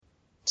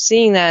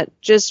seeing that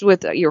just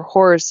with your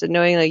horse and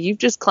knowing like you've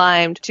just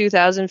climbed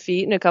 2,000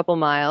 feet in a couple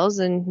miles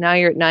and now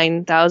you're at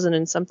 9,000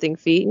 and something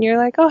feet and you're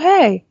like, oh,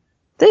 hey,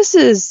 this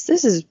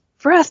is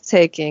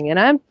breathtaking.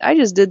 And I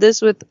just did this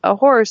with a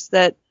horse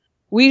that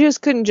we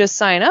just couldn't just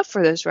sign up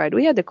for this ride.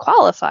 We had to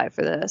qualify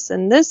for this.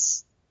 And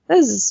this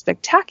is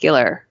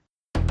spectacular.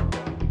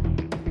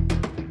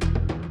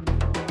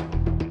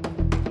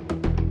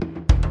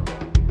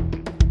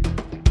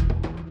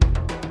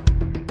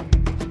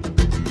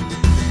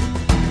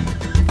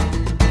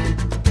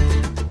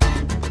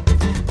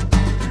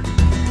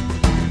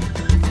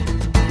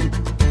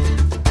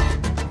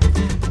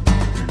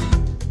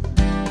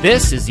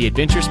 This is the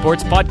Adventure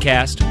Sports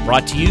Podcast,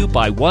 brought to you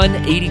by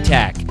 180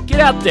 TAC. Get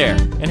out there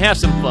and have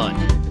some fun.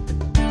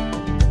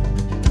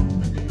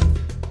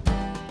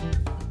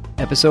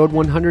 Episode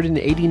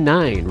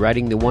 189,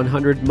 riding the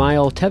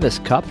 100-mile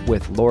Tevis Cup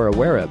with Laura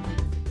Wereb.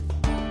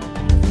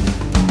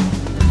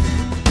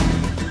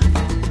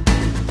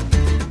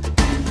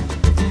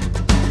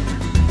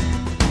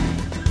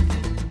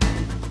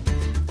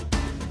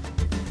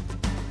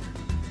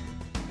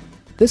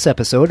 This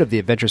episode of the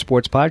Adventure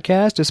Sports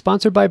Podcast is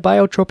sponsored by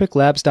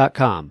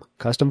BiotropicLabs.com,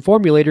 custom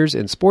formulators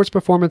and sports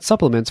performance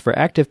supplements for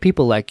active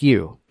people like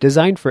you.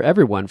 Designed for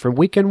everyone from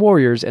weekend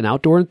warriors and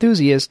outdoor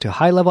enthusiasts to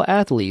high-level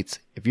athletes,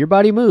 if your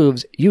body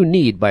moves, you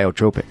need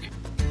Biotropic.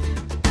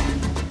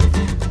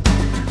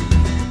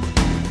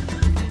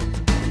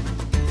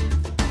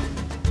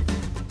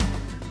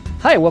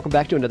 Hi, welcome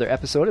back to another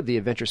episode of the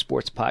Adventure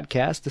Sports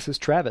Podcast. This is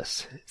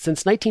Travis.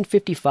 Since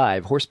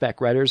 1955,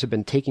 horseback riders have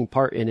been taking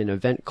part in an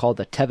event called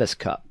the Tevis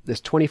Cup. This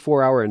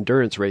 24-hour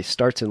endurance race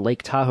starts in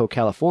Lake Tahoe,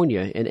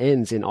 California, and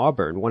ends in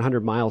Auburn,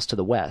 100 miles to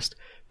the west.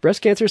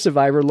 Breast cancer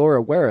survivor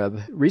Laura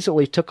Wereb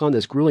recently took on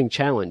this grueling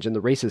challenge in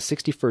the race's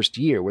 61st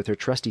year with her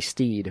trusty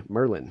steed,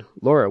 Merlin.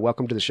 Laura,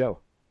 welcome to the show.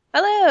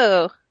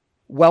 Hello.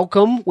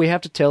 Welcome. We have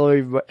to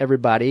tell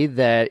everybody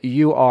that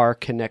you are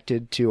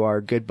connected to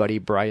our good buddy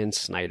Brian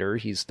Snyder.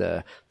 He's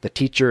the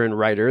teacher and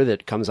writer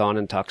that comes on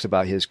and talks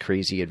about his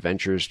crazy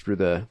adventures through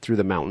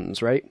the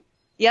mountains, right?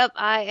 Yep,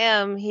 I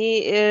am.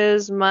 He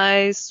is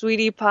my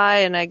sweetie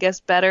pie and I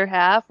guess better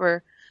half,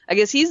 or I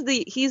guess he's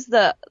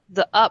the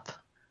up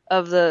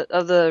of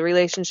the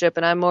relationship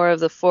and I'm more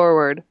of the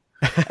forward,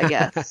 I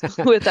guess,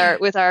 with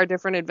our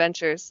different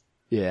adventures.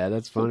 Yeah,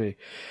 that's funny.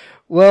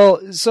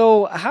 Well,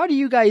 so how do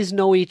you guys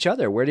know each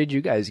other? Where did you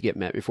guys get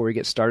met before we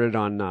get started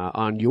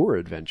on your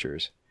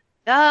adventures?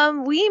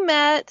 We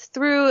met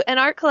through an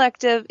art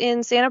collective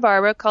in Santa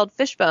Barbara called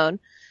Fishbone,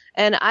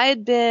 and I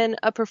had been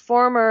a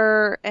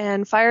performer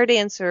and fire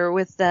dancer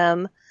with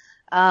them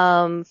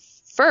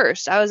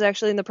first. I was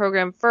actually in the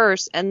program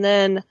first, and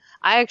then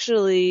I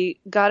actually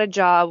got a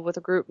job with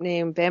a group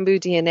named Bamboo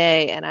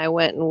DNA, and I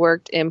went and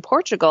worked in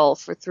Portugal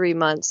for 3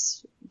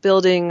 months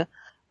building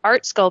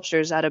art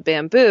sculptures out of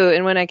bamboo.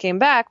 And when I came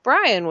back,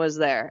 Brian was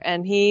there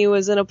and he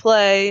was in a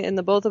play and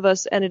the both of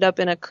us ended up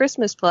in a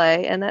Christmas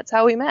play and that's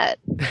how we met.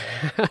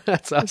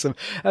 That's awesome.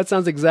 That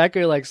sounds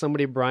exactly like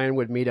somebody Brian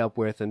would meet up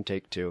with and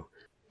take to.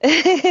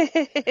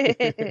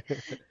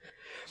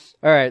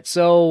 All right,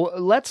 so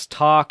let's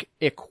talk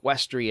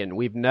equestrian.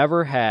 We've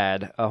never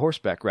had a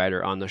horseback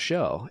rider on the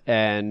show.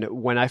 And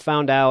when I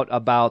found out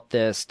about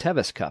this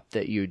Tevis Cup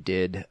that you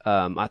did,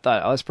 I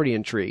thought I was pretty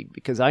intrigued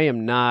because I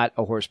am not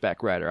a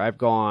horseback rider. I've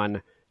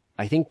gone,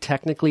 I think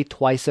technically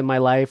twice in my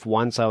life.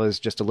 Once I was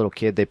just a little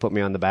kid. They put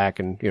me on the back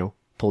and,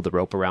 pulled the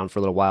rope around for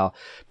a little while.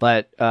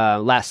 But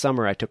last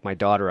summer, I took my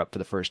daughter up for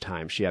the first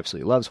time. She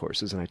absolutely loves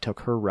horses, and I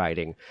took her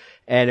riding.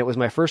 And it was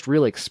my first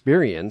real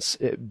experience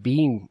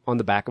being on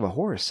the back of a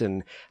horse.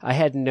 And I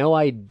had no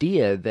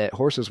idea that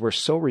horses were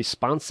so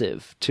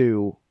responsive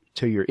to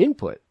your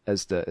input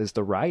as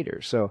the rider.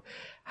 So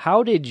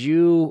how did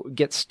you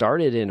get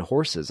started in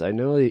horses? I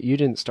know that you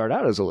didn't start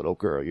out as a little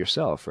girl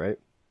yourself, right?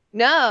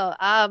 No,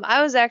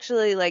 I was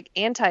actually like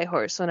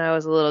anti-horse when I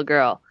was a little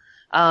girl.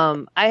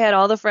 I had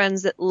all the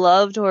friends that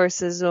loved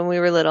horses when we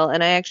were little,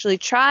 and I actually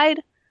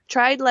tried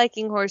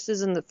liking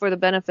horses for the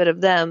benefit of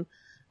them,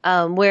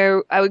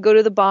 where I would go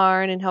to the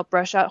barn and help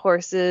brush out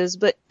horses,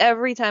 but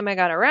every time I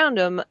got around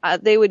them,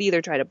 they would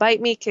either try to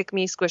bite me, kick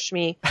me, squish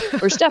me,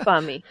 or step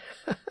on me.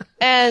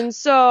 And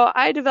so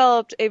I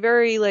developed a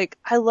very,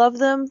 I love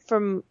them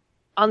from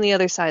on the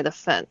other side of the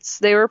fence.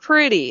 They were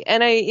pretty,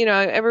 and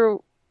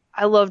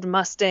I loved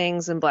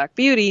Mustangs and Black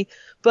Beauty,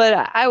 but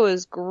I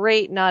was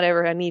great not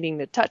ever needing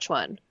to touch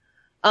one.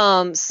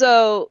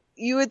 So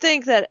you would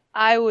think that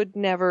I would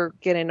never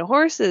get into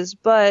horses,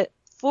 but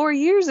 4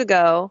 years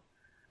ago,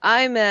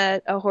 I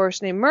met a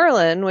horse named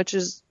Merlin,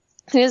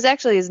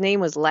 his name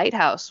was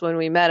Lighthouse when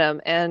we met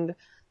him, and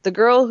the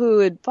girl who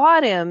had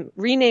bought him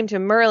renamed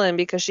him Merlin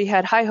because she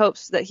had high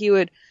hopes that he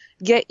would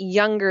get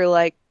younger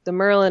like the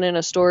Merlin in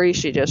a story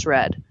she just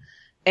read.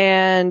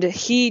 And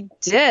he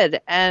did.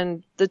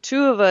 And the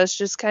two of us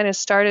just kind of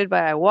started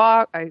by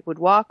I would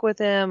walk with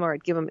him or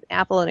I'd give him an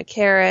apple and a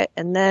carrot.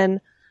 And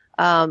then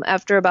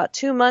after about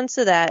 2 months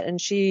of that,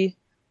 and she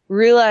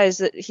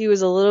realized that he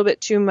was a little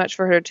bit too much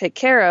for her to take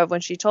care of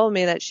when she told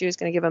me that she was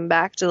going to give him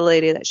back to the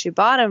lady that she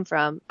bought him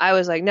from, I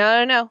was like,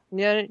 no.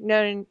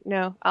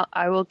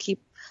 I will keep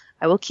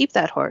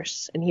that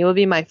horse, and he will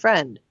be my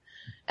friend.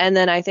 And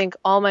then I think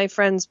all my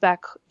friends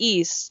back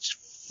east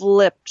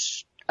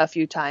flipped a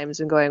few times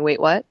and going, wait,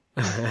 what?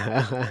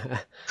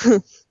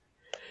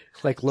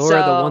 Like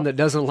Laura, the one that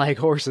doesn't like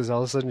horses, all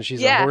of a sudden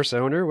she's a horse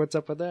owner? What's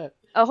up with that?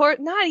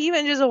 Not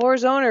even just a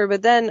horse owner,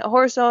 but then a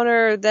horse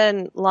owner,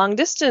 then long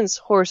distance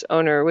horse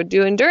owner would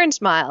do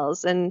endurance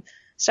miles and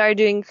started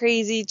doing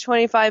crazy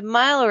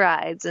 25-mile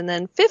rides and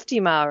then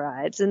 50-mile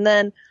rides, and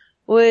then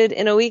would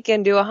in a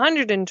weekend do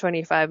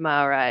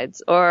 125-mile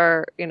rides,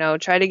 or,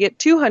 try to get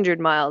 200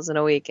 miles in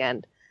a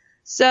weekend.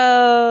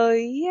 So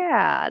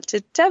yeah, to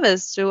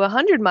Tevis to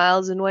 100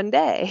 miles in one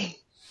day.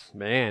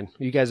 Man,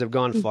 you guys have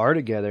gone far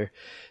together.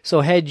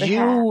 So had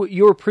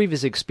your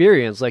previous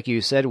experience, like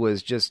you said,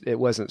 it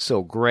wasn't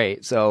so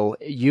great. So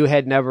you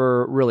had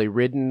never really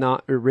ridden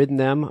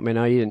them? I mean,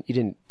 you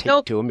didn't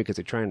take to them because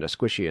they're trying to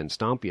squish you and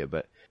stomp you,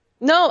 but.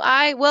 No,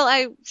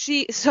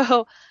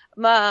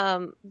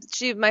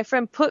 my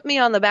friend put me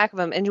on the back of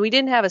him, and we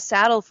didn't have a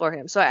saddle for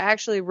him. So I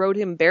actually rode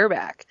him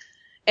bareback,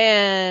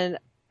 and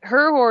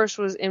her horse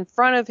was in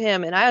front of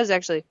him, and I was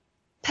actually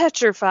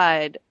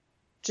petrified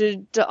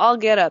to all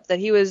get up that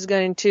he was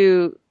going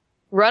to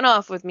run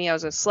off with me. I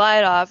was going to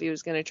slide off. He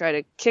was going to try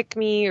to kick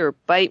me or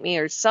bite me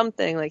or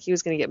something. Like, he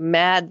was going to get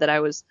mad that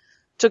I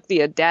took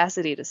the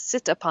audacity to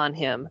sit upon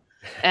him.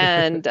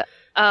 And,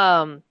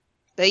 but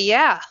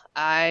yeah,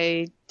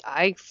 I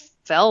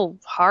fell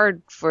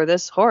hard for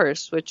this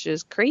horse, which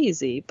is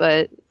crazy.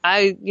 But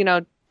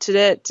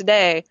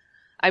today,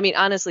 I mean,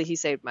 honestly, he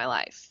saved my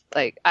life.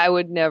 Like, I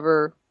would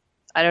never,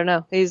 I don't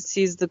know.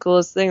 He's the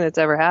coolest thing that's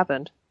ever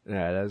happened.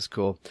 Yeah, that's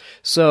cool.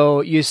 So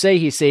you say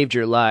he saved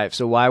your life.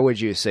 So why would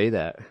you say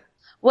that?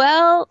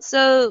 Well,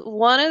 so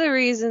one of the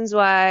reasons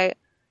why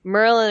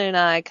Merlin and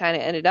I kind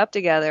of ended up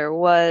together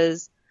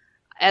was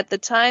at the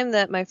time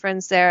that my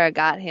friend Sarah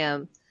got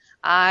him,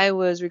 I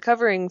was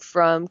recovering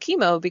from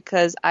chemo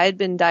because I had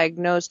been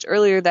diagnosed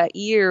earlier that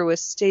year with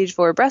stage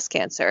 4 breast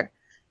cancer.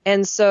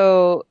 And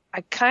so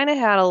I kind of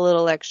had a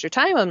little extra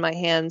time on my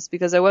hands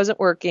because I wasn't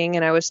working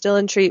and I was still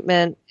in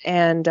treatment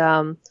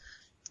and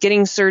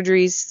getting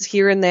surgeries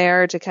here and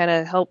there to kind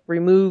of help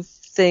remove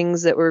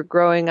things that were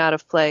growing out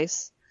of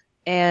place.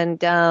 And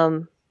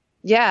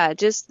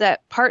just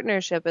that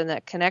partnership and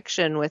that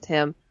connection with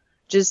him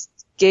just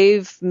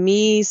gave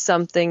me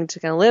something to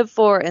kind of live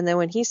for. And then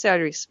when he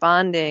started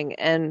responding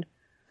and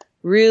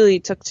really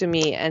took to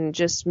me and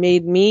just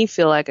made me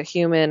feel like a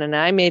human, and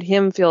I made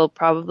him feel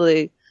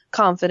probably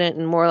confident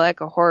and more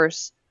like a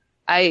horse.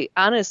 I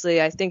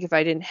think if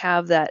I didn't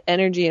have that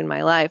energy in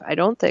my life, I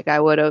don't think I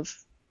would have.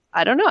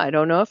 I don't know. I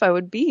don't know if I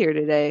would be here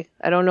today.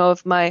 I don't know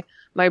if my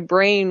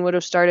brain would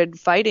have started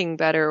fighting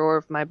better or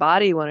if my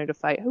body wanted to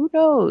fight. Who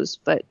knows?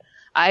 But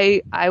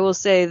I will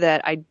say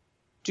that I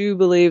do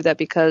believe that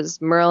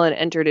because Merlin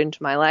entered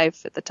into my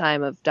life at the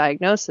time of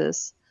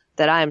diagnosis,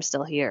 that I'm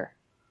still here.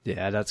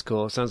 Yeah, that's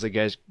cool. It sounds like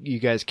you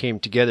guys came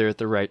together at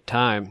the right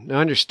time. Now,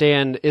 I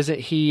understand, isn't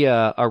he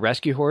a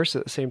rescue horse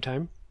at the same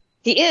time?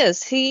 He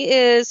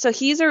is. So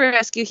he's a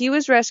rescue. He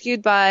was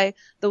rescued by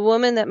the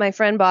woman that my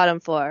friend bought him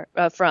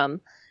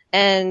from.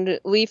 And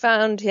we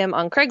found him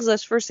on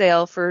Craigslist for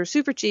sale for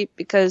super cheap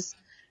because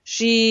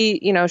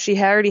she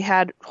already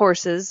had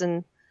horses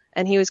and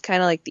he was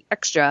kind of like the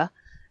extra.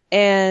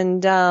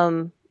 And,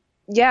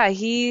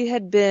 he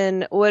had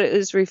been what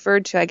is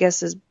referred to, I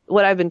guess, as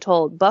what I've been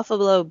told,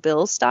 Buffalo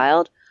Bill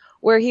styled,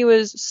 where he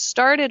was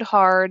started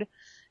hard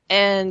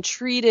and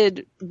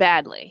treated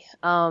badly.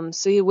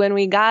 When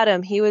we got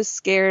him, he was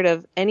scared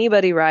of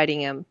anybody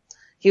riding him.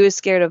 He was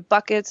scared of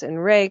buckets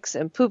and rakes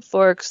and poop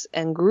forks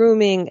and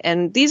grooming.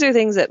 And these are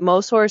things that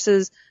most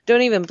horses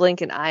don't even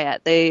blink an eye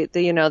at.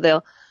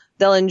 They'll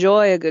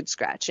enjoy a good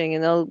scratching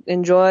and they'll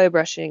enjoy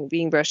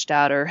being brushed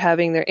out or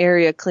having their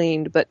area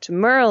cleaned. But to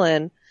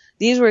Merlin,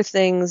 these were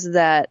things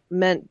that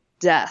meant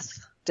death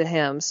to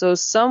him. So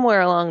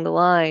somewhere along the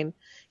line,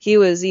 he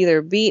was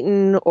either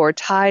beaten or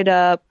tied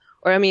up,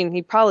 or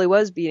he probably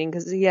was beaten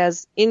because he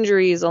has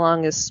injuries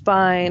along his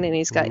spine and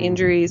he's got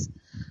injuries.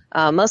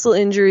 Muscle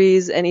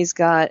injuries, and he's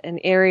got an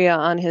area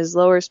on his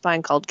lower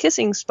spine called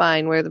kissing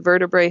spine where the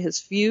vertebrae has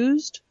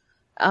fused.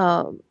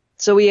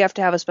 So we have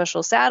to have a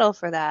special saddle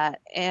for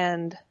that.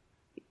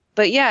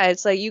 But yeah,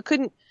 it's like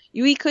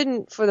we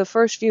couldn't for the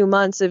first few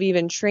months of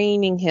even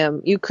training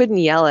him, you couldn't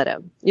yell at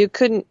him. You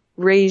couldn't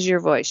raise your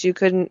voice. You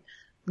couldn't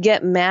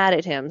get mad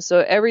at him. So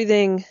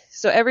everything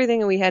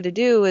we had to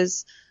do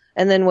was,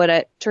 and then what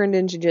it turned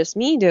into just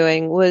me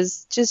doing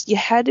was just, you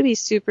had to be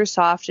super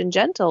soft and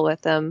gentle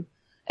with him.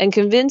 And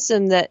convince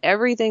him that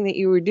everything that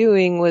you were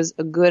doing was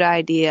a good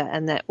idea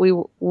and that we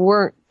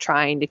weren't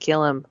trying to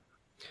kill him.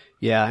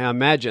 Yeah, I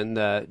imagine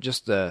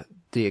the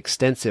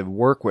extensive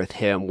work with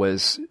him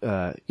was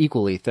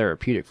equally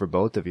therapeutic for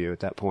both of you at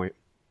that point.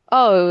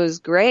 Oh, it was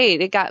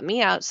great. It got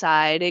me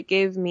outside. It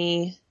gave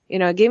me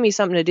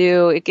something to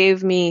do. It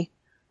gave me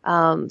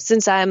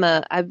since I'm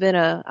a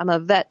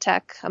vet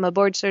tech, I'm a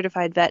board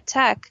certified vet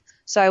tech.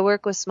 So I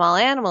work with small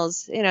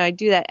animals. I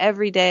do that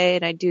every day,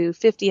 and I do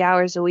 50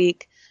 hours a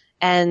week.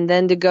 And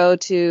then to go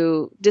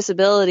to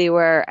disability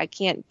where I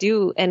can't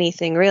do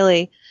anything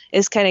really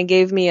is kind of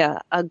gave me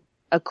a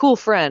cool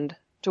friend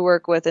to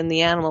work with in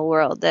the animal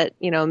world that,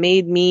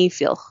 made me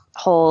feel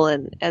whole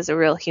and as a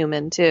real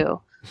human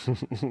too.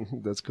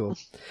 That's cool.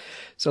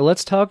 So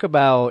let's talk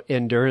about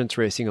endurance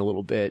racing a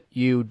little bit.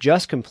 You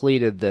just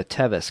completed the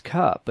Tevis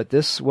Cup, but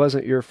this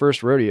wasn't your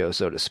first rodeo,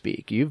 so to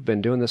speak. You've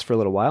been doing this for a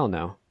little while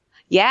now.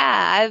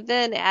 Yeah, I've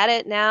been at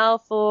it now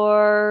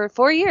for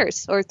 4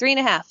 years or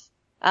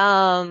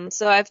 3.5.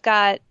 So I've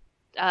got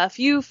a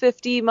few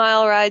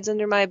 50-mile rides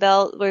under my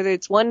belt, whether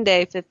it's one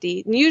day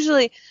 50. And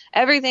usually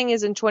everything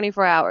is in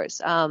 24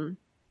 hours.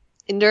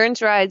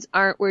 Endurance rides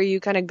aren't where you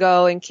kind of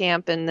go and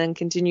camp and then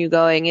continue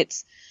going.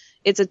 It's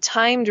a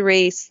timed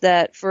race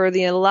that for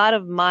a lot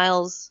of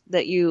miles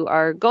that you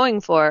are going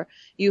for,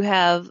 you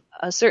have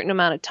a certain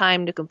amount of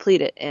time to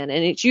complete it in.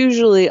 And it's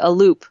usually a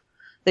loop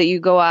that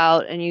you go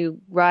out and you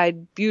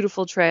ride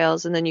beautiful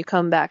trails and then you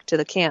come back to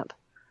the camp.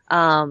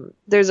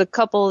 There's a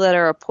couple that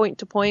are a point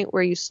to point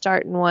where you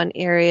start in one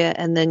area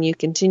and then you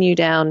continue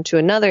down to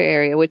another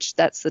area, which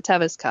that's the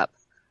Tevis Cup.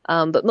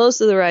 But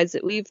most of the rides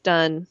that we've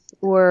done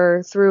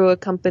were through a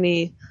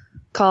company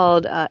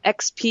called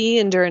XP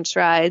Endurance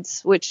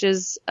Rides, which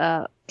is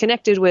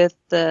connected with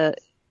the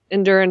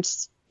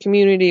endurance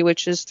community,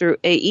 which is through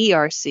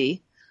AERC.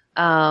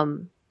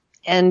 And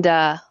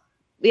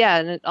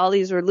all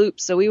these were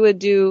loops. So we would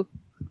do,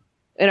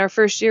 in our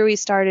first year, we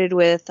started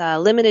with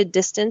limited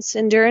distance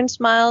endurance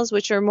miles,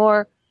 which are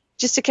more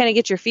just to kind of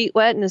get your feet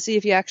wet and to see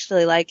if you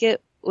actually like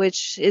it,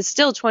 which is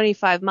still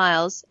 25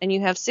 miles, and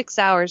you have 6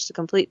 hours to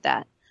complete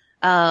that.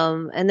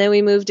 And then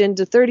we moved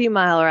into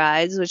 30-mile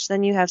rides, which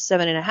then you have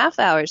 7.5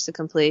 hours to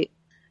complete.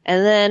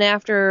 And then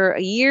after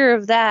a year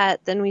of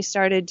that, then we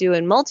started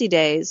doing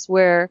multi-days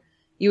where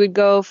you would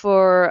go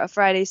for a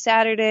Friday,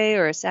 Saturday,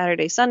 or a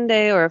Saturday,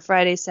 Sunday, or a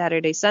Friday,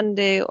 Saturday,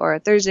 Sunday, or a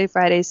Thursday,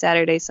 Friday,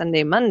 Saturday,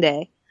 Sunday,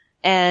 Monday.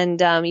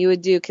 And you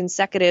would do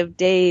consecutive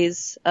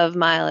days of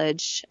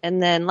mileage.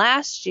 And then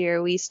last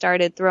year we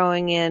started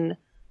throwing in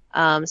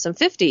some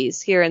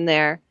 50s here and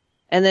there.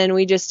 And then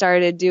we just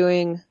started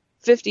doing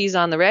 50s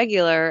on the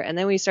regular, and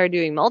then we started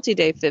doing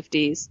multi-day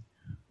 50s,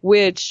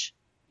 which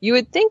you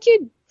would think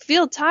you'd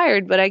feel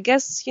tired, but I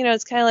guess,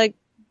 it's kind of like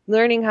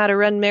learning how to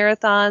run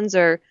marathons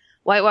or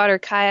whitewater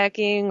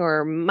kayaking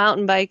or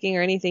mountain biking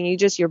or anything.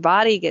 Your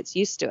body gets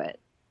used to it.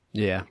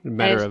 Yeah, a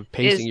matter of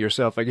pacing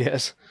yourself, I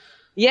guess.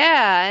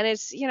 Yeah, and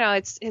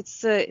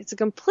it's a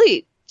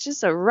complete,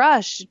 just a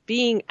rush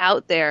being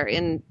out there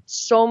in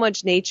so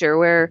much nature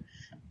where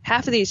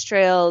half of these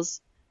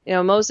trails,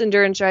 most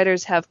endurance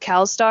riders have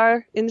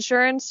CalStar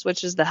insurance,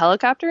 which is the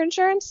helicopter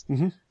insurance,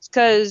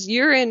 because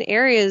you're in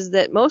areas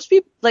that most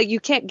people, you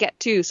can't get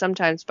to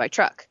sometimes by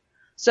truck.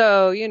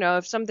 So,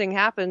 if something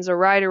happens, a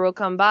rider will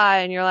come by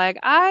and you're like,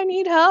 I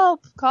need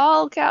help,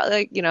 call Cal,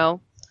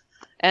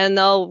 and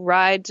they'll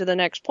ride to the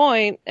next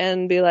point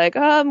and be like,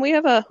 we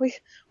have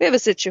a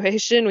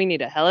situation, we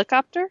need a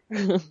helicopter.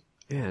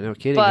 Yeah, no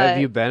kidding. Have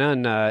you been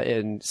on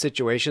in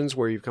situations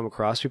where you've come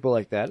across people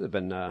like that have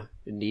been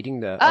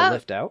needing a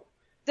lift out?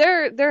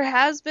 There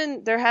has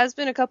been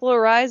a couple of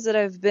rides that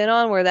I've been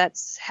on where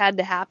that's had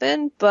to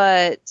happen,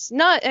 but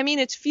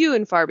it's few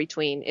and far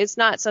between. It's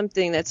not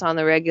something that's on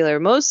the regular.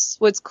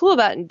 What's cool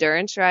about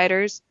endurance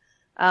riders,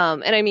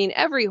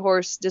 every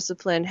horse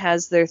discipline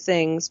has their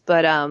things,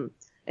 but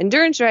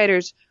endurance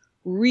riders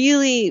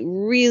really,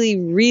 really,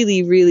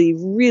 really, really,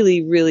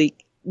 really, really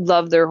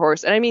love their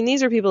horse. And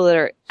these are people that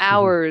are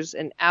hours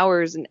and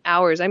hours and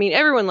hours.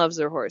 Everyone loves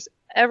their horse.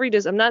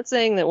 I'm not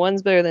saying that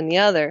one's better than the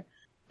other.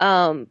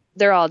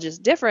 They're all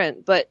just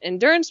different, but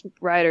endurance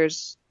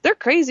riders, they're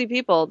crazy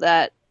people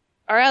that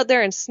are out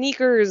there in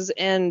sneakers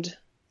and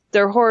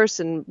their horse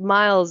and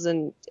miles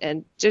and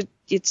just,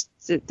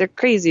 they're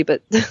crazy,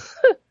 but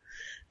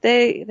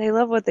they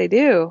love what they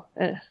do.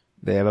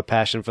 They have a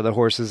passion for the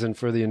horses and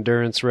for the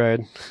endurance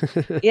ride. So,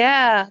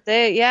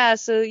 they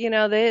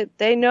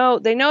know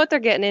what they're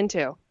getting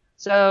into.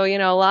 So,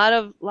 a lot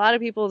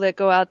of people that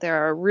go out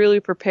there are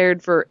really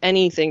prepared for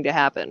anything to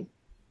happen.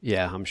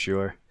 Yeah, I'm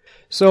sure.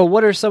 So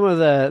what are some of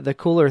the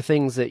cooler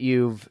things that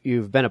you've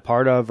been a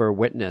part of or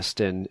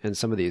witnessed in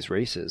some of these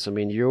races?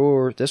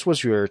 This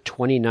was your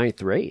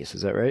 29th race,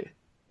 is that right?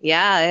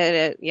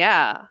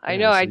 Yeah, I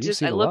know.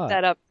 So I looked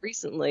that up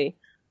recently.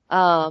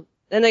 And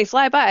they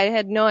fly by. I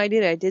had no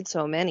idea I did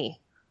so many.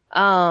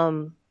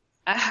 I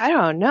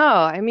don't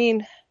know.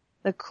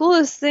 The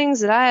coolest things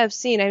that I have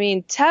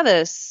seen,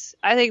 Tevis,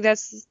 I think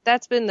that's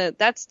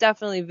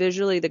definitely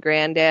visually the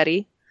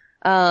granddaddy.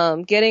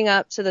 Getting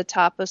up to the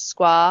top of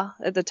Squaw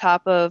at the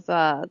top of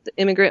the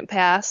Immigrant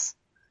Pass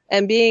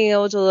and being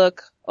able to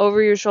look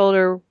over your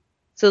shoulder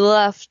to the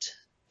left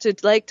to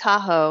Lake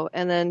Tahoe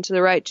and then to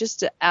the right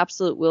just to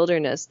absolute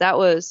wilderness. That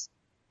was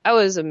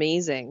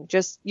amazing.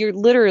 Just, you're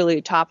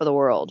literally top of the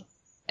world.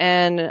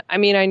 And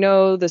I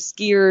know the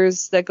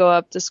skiers that go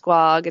up to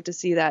Squaw get to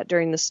see that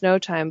during the snow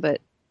time, but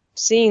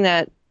seeing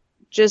that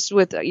just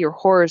with your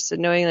horse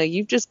and knowing like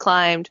you've just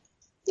climbed,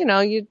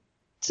 you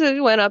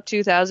went up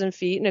 2,000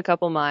 feet in a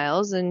couple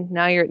miles and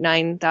now you're at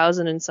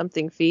 9,000 and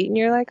something feet and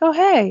you're like, oh,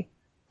 hey,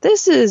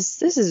 this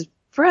is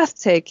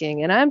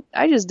breathtaking. And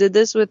I just did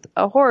this with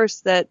a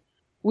horse that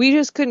we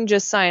just couldn't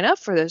just sign up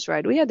for this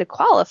ride. We had to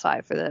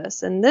qualify for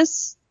this. And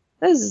this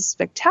is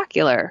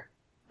spectacular.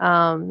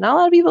 Not a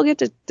lot of people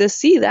get to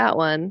see that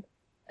one.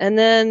 And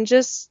then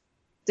just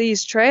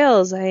these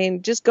trails, I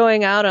mean, just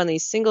going out on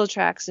these single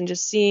tracks and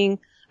just seeing,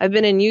 I've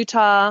been in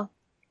Utah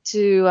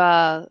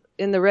to,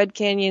 in the Red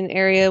Canyon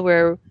area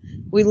where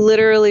we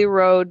literally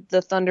rode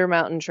the Thunder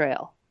Mountain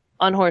Trail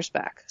on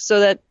horseback.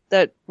 So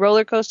that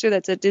roller coaster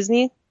that's at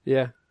Disney.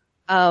 Yeah.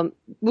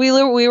 We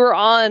were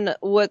on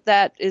what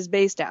that is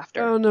based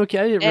after. Oh, no, okay.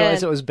 I didn't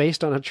realize it was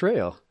based on a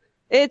trail.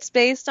 It's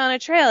based on a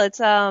trail.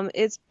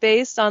 It's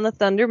based on the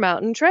Thunder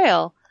Mountain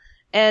Trail,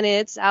 and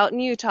it's out in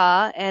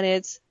Utah, and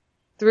it's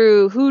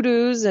through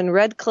hoodoos and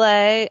red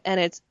clay, and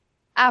it's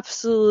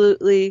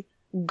absolutely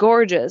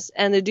gorgeous.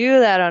 And to do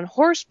that on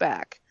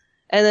horseback,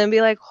 and then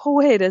be like, oh,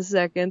 wait a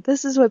second,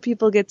 this is what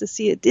people get to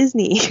see at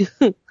Disney.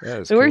 That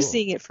is so cool. we're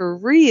seeing it for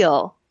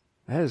real.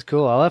 That is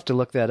cool. I'll have to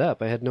look that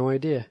up. I had no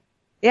idea.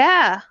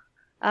 Yeah.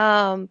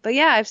 But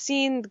yeah, I've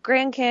seen the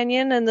Grand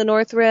Canyon and the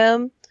North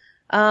Rim.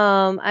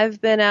 I've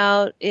been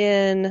out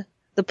in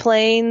the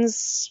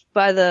plains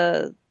by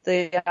the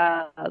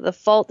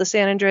fault, the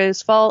San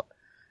Andreas Fault.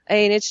 I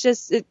mean, it's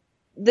just,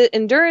 the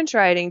endurance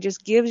riding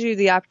just gives you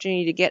the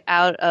opportunity to get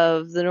out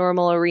of the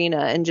normal arena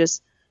and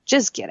just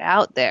get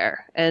out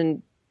there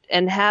and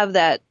have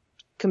that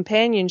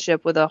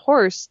companionship with a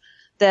horse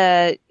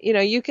that,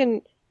 you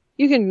can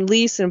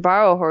lease and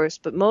borrow a horse,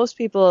 but most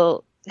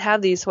people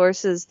have these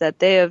horses that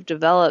they have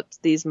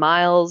developed these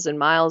miles and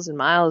miles and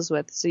miles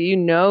with. So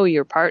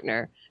your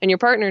partner and your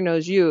partner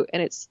knows you,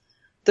 and it's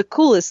the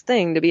coolest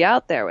thing to be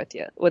out there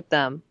with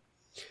them.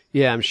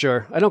 Yeah, I'm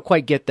sure. I don't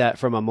quite get that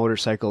from a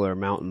motorcycle or a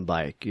mountain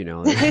bike, They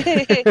don't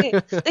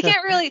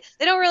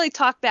really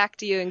talk back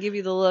to you and give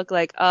you the look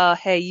like,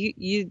 hey,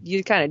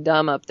 you kind of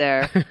dumb up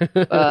there.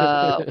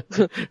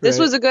 This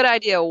was a good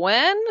idea.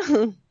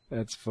 When?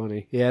 That's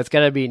funny. Yeah, it's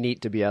got to be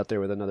neat to be out there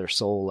with another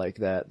soul like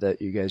that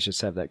you guys just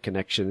have that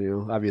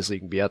connection. Obviously you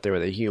can be out there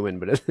with a human,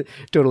 but it's a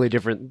totally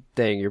different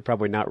thing. You're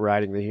probably not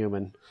riding the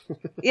human.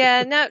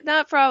 Yeah,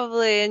 not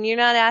probably. And you're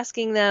not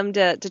asking them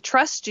to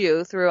trust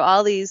you through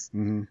all these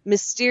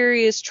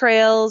mysterious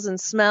trails and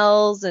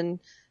smells. And,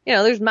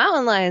 there's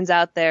mountain lions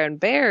out there and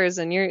bears.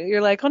 And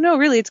you're like, oh, no,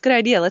 really, it's a good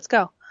idea. Let's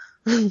go.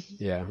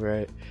 Yeah,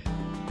 right.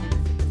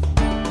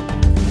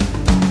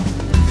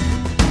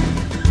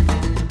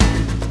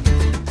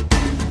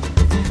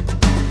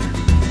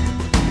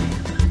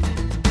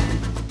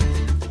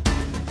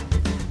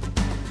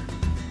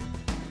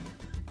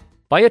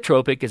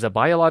 Biotropic is a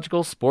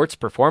biological sports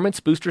performance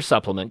booster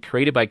supplement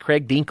created by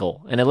Craig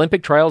Dinkel, an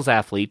Olympic trials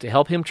athlete, to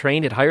help him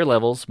train at higher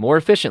levels more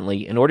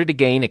efficiently in order to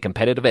gain a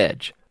competitive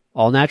edge.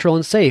 All natural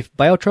and safe,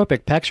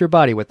 Biotropic packs your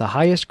body with the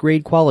highest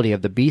grade quality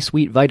of the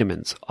B-Suite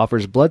vitamins,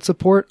 offers blood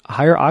support,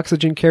 higher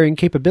oxygen carrying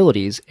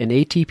capabilities, an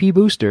ATP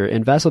booster,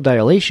 and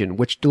vasodilation,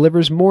 which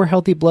delivers more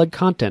healthy blood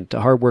content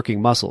to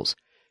hardworking muscles.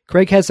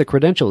 Craig has the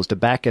credentials to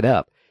back it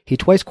up. He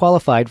twice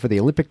qualified for the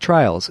Olympic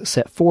trials,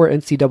 set 4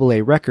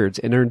 NCAA records,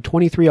 and earned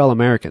 23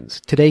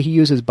 All-Americans. Today he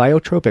uses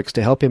Biotropics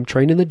to help him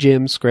train in the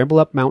gym, scramble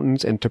up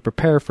mountains, and to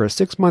prepare for a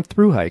 6-month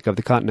thru hike of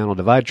the Continental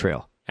Divide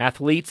Trail.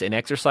 Athletes and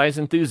exercise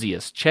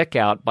enthusiasts, check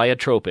out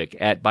Biotropic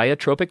at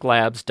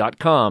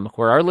biotropiclabs.com,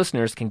 where our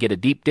listeners can get a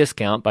deep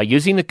discount by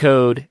using the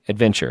code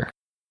ADVENTURE.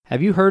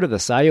 Have you heard of the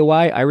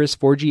SiOI Iris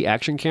 4G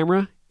action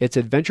camera? It's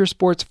Adventure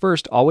Sports'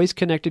 first always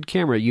connected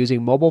camera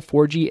using mobile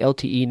 4G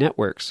LTE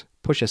networks.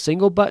 Push a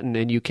single button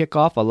and you kick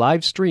off a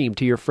live stream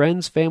to your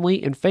friends,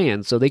 family, and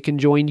fans so they can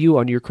join you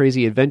on your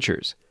crazy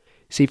adventures.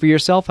 See for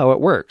yourself how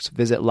it works.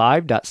 Visit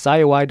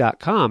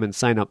live.sioi.com and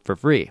sign up for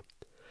free.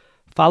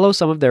 Follow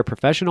some of their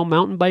professional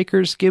mountain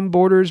bikers,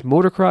 skimboarders,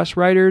 motocross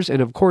riders,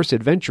 and of course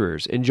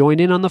adventurers, and join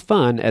in on the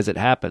fun as it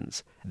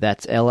happens.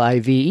 That's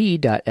live.sioi.com.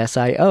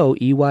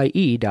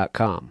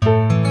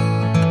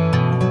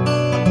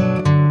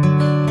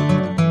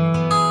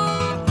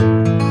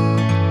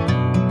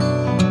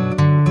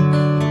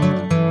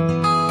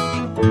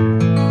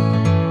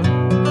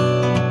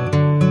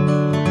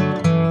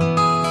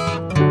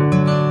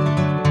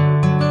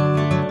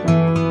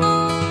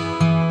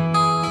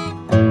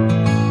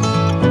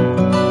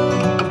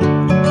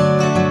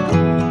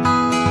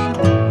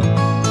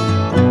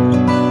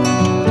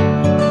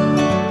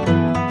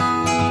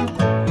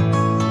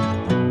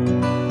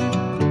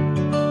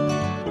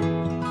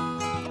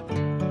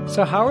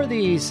 So how do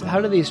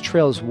these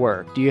trails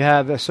work? Do you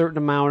have a certain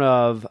amount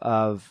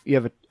of you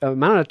have an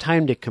amount of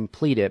time to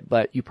complete it,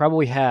 but you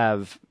probably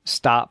have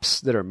stops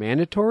that are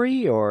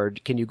mandatory, or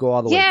can you go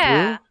all the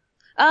way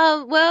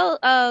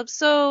through?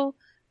 So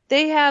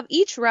they have,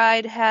 each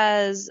ride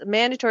has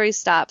mandatory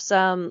stops,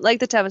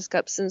 like the Tevis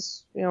Cup,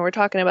 since we're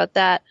talking about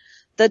that.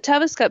 The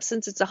Tevis Cup,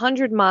 since it's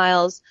 100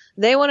 miles,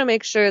 they want to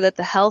make sure that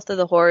the health of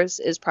the horse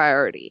is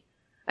priority.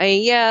 I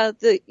mean, yeah,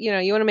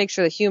 you want to make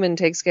sure the human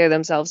takes care of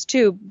themselves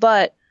too,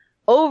 but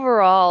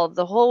overall,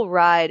 the whole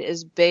ride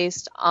is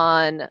based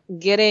on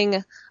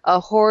getting a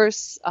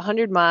horse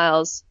 100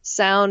 miles,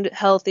 sound,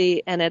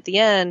 healthy, and at the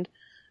end,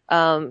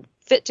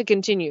 fit to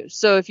continue.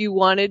 So if you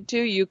wanted to,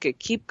 you could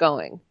keep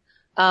going.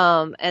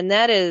 And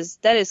that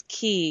is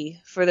key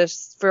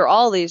for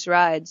all these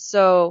rides.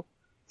 So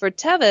for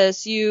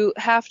Tevis, you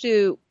have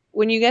to,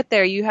 when you get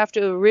there, you have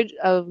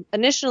to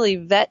initially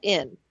vet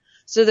in.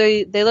 So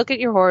they look at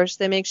your horse,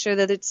 they make sure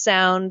that it's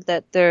sound,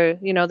 that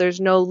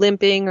there's no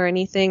limping or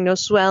anything, no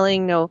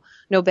swelling, no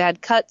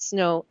bad cuts,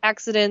 no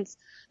accidents.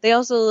 They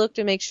also look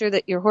to make sure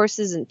that your horse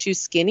isn't too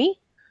skinny.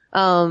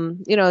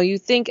 You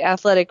think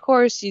athletic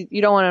horse,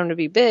 you don't want them to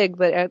be big,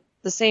 but at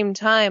the same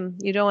time,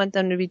 you don't want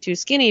them to be too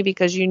skinny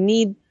because you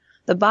need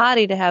the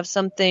body to have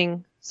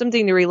something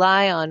to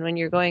rely on when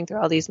you're going through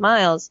all these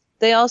miles.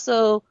 They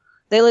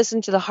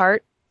listen to the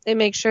heart. They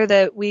make sure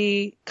that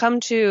we come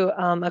to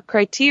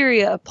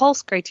a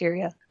pulse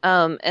criteria,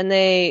 and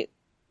they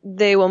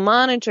will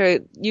monitor.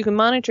 You can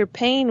monitor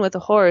pain with a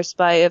horse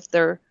by if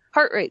their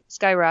heart rate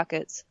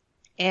skyrockets,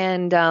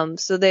 and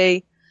so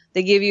they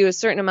give you a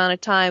certain amount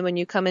of time when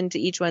you come into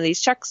each one of these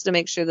checks to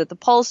make sure that the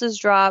pulse is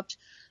dropped,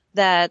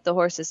 that the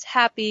horse is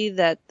happy,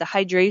 that the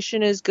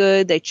hydration is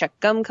good. They check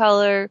gum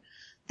color.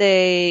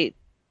 They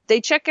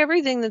check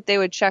everything that they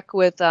would check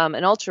with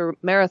an ultra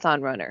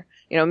marathon runner.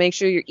 Make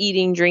sure you're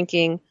eating,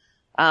 drinking.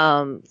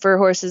 For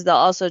horses, they'll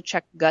also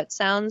check gut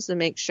sounds to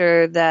make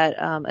sure that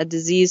a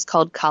disease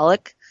called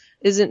colic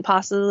isn't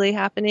possibly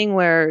happening,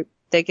 where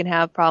they can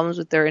have problems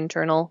with their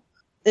internal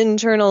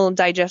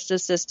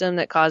digestive system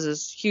that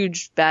causes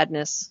huge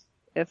badness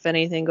if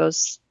anything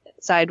goes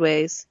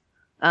sideways.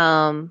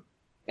 And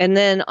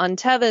then on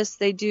Tevis,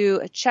 they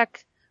do a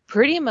check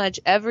pretty much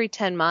every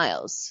 10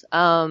 miles.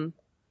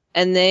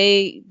 And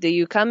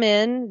you come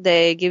in,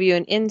 they give you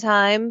an in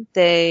time.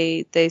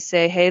 They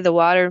say, hey, the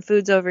water and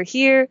food's over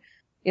here.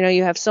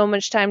 You have so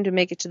much time to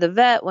make it to the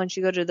vet. Once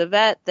you go to the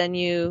vet, then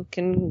you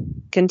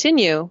can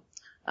continue.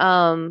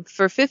 For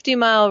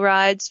 50-mile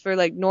rides, for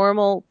like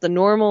the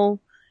normal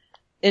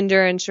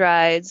endurance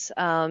rides,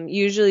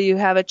 usually you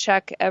have a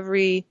check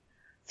every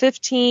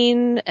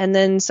 15, and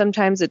then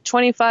sometimes at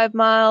 25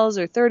 miles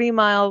or 30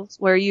 miles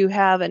where you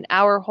have an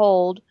hour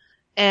hold.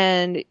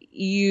 And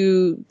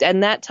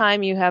that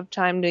time you have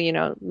time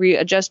to,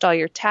 readjust all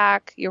your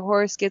tack. Your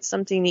horse gets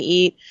something to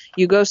eat.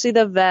 You go see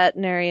the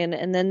veterinarian,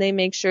 and then they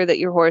make sure that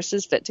your horse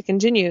is fit to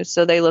continue.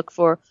 So they look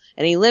for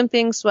any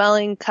limping,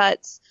 swelling,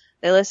 cuts.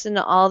 They listen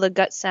to all the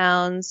gut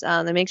sounds.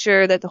 They make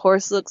sure that the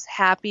horse looks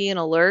happy and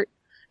alert.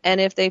 And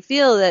if they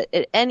feel that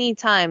at any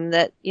time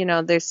that,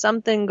 there's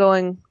something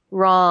going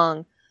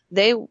wrong,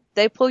 they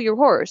pull your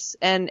horse.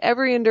 And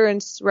every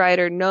endurance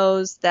rider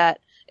knows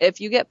that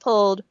if you get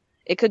pulled,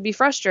 it could be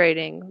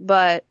frustrating,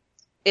 but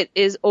it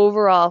is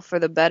overall for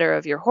the better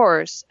of your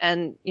horse.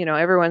 And,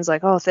 everyone's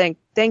like, oh,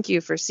 thank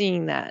you for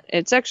seeing that.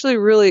 It's actually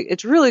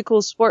really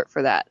cool sport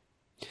for that.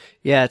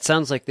 Yeah, it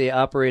sounds like they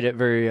operate it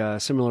very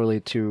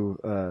similarly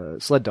to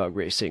sled dog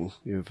racing,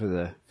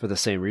 for the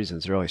same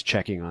reasons. They're always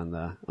checking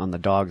on the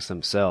dogs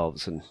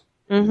themselves, and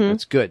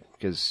that's good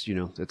because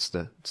it's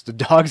the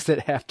dogs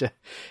that have to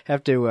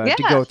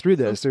go through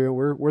this.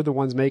 We're the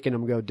ones making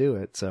them go do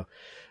it. So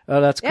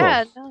that's cool.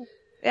 Yeah. No.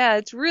 Yeah,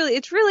 it's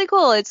really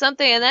cool. It's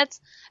something, and that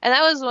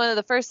was one of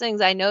the first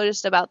things I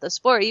noticed about the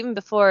sport, even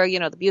before,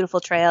 the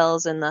beautiful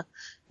trails and the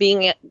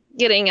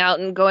getting out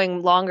and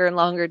going longer and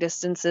longer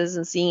distances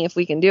and seeing if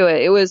we can do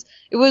it. It was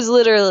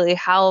literally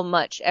how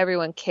much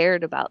everyone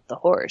cared about the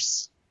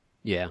horse.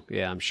 Yeah,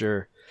 I'm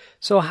sure.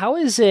 So how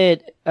is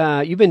it,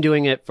 you've been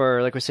doing it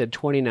for, like we said,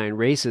 29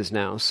 races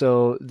now.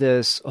 So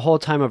this whole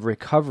time of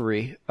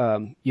recovery,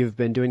 you've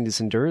been doing these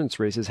endurance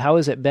races. How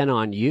has it been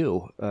on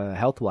you,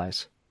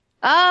 health-wise?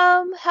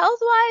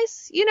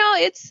 Health-wise,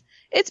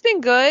 it's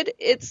been good.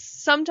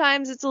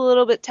 Sometimes it's a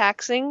little bit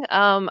taxing.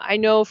 I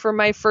know for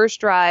my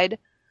first ride,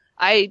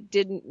 I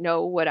didn't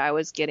know what I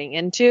was getting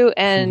into,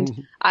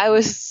 and I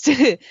was, so,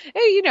 your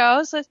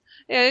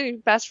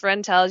best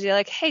friend tells you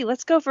like, hey,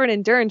 let's go for an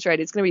endurance ride.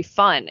 It's going to be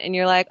fun. And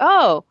you're like,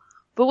 oh,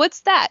 but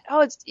what's that?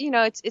 Oh,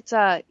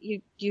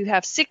 you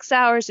have 6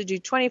 hours to do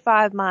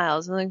 25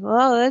 miles. I'm like,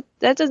 well,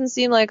 that doesn't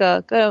seem like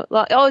a good,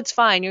 oh, it's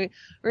fine. We're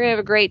going to have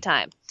a great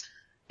time.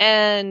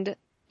 And,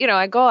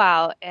 I go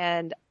out,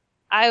 and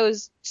I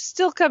was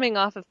still coming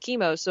off of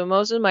chemo, so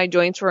most of my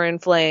joints were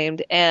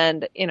inflamed,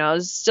 and, I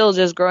was still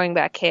just growing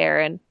back hair,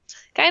 and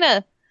kind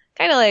of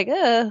like,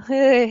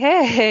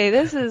 hey,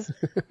 this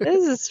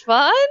is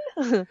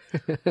fun.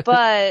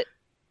 But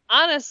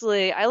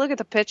honestly, I look at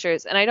the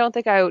pictures, and I don't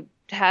think I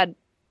had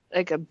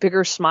like a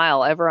bigger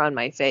smile ever on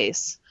my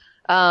face.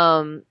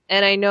 And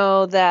I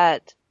know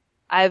that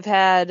I've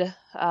had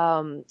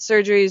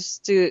surgery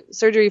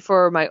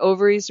for my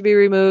ovaries to be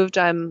removed.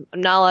 I'm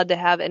not allowed to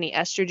have any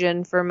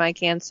estrogen for my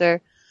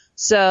cancer.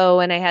 So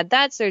when I had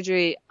that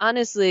surgery,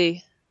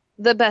 honestly,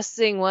 the best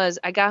thing was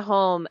I got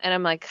home and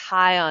I'm like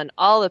high on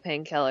all the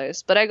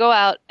painkillers, but I go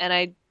out and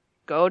I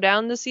go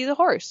down to see the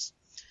horse.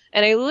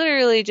 And I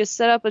literally just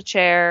set up a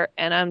chair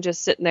and I'm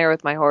just sitting there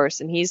with my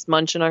horse and he's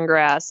munching on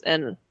grass.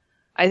 And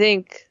I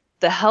think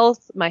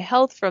my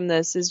health from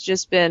this has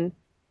just been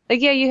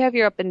like, yeah, you have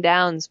your up and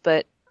downs,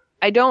 but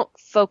I don't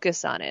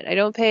focus on it. I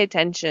don't pay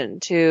attention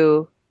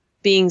to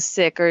being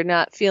sick or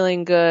not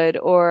feeling good,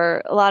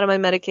 or a lot of my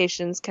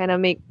medications kind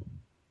of make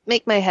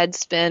my head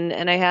spin,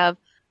 and I have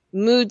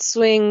mood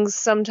swings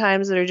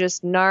sometimes that are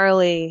just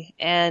gnarly.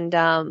 And,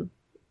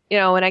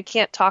 when I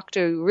can't talk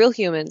to real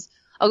humans,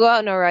 I'll go out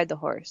and I'll ride the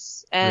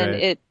horse, and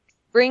it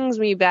brings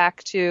me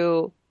back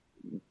to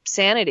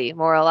sanity,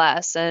 more or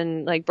less.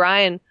 And like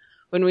Brian,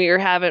 when we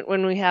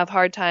have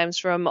hard times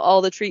from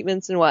all the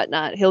treatments and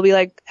whatnot, he'll be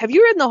like, have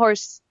you ridden the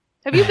horse?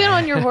 Have you been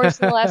on your horse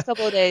in the last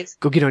couple of days?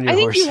 Go get on your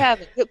horse. I think you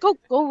haven't.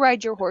 Go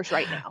ride your horse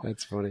right now.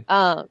 That's funny.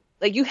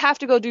 Like you have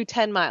to go do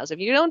 10 miles. If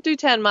you don't do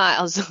 10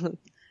 miles,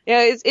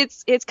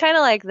 it's kind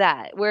of like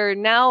that, where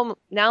now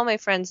my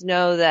friends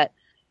know that,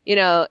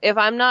 if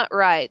I'm not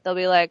right, they'll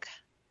be like,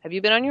 have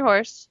you been on your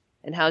horse?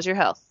 And how's your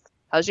health?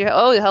 Oh,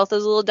 the health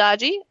is a little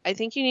dodgy. I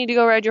think you need to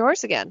go ride your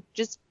horse again.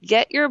 Just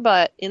get your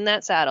butt in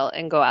that saddle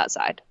and go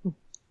outside.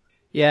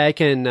 Yeah, I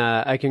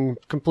can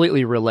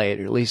completely relate.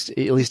 Or at least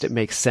it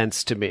makes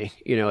sense to me.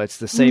 It's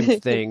the same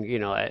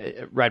thing.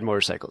 I ride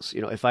motorcycles.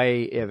 If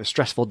I have a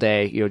stressful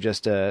day,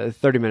 just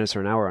 30 minutes or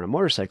an hour on a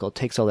motorcycle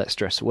takes all that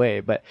stress away.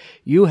 But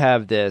you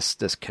have this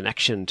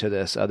connection to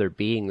this other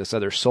being, this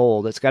other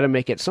soul that's got to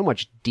make it so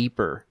much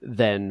deeper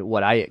than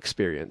what I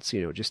experience.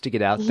 Just to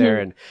get out there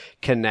and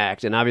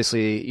connect. And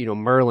obviously,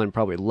 Merlin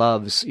probably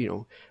loves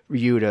you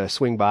to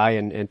swing by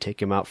and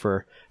take him out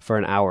for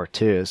an hour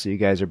too. So you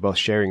guys are both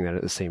sharing that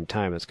at the same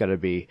time. It's got to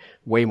be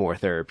way more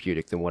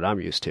therapeutic than what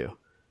I'm used to.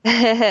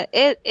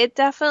 It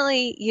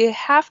definitely, you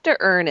have to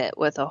earn it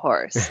with a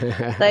horse.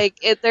 Like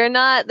they're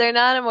not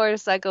a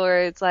motorcycle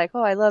where it's like,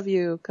 oh, I love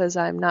you because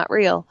I'm not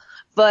real,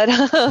 but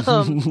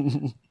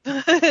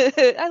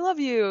I love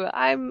you,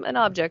 I'm an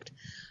object.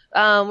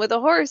 With a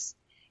horse,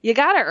 you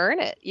got to earn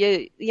it.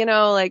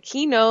 Like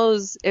he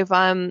knows if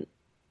I'm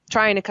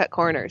trying to cut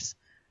corners.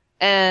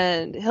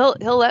 And he'll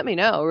let me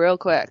know real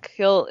quick.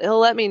 He'll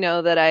let me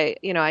know that I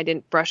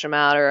didn't brush him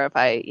out, or if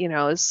I,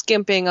 was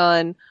skimping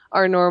on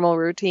our normal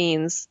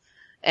routines.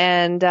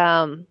 And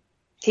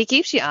he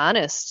keeps you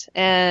honest.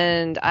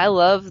 And I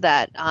love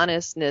that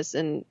honestness.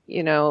 And,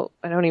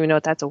 I don't even know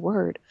if that's a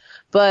word,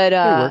 but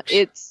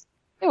it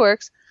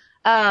works.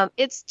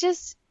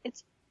 It's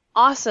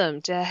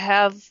awesome to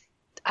have,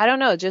 I don't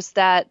know, just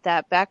that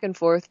back and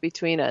forth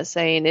between us,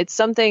 saying it's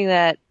something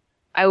that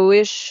I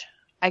wish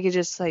I could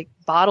just like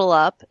bottle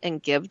up and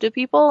give to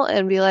people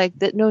and be like,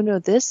 no,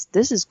 this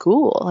is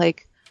cool.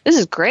 Like, this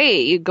is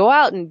great. You go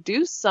out and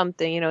do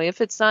something,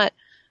 if it's not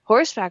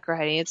horseback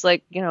riding, it's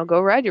like,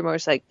 go ride your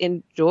motorcycle,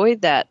 enjoy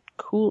that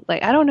cool,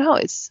 like, I don't know.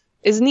 It's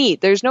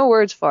neat. There's no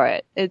words for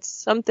it. It's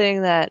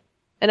something that,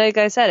 and like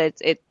I said,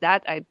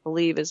 that I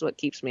believe is what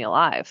keeps me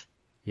alive.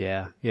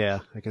 Yeah.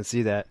 I can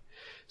see that.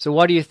 So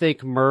what do you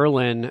think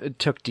Merlin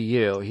took to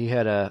you? He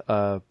had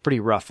a pretty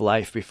rough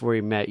life before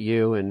he met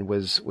you and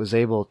was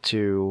able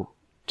to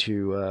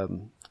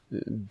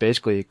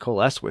basically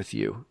coalesce with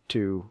you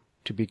to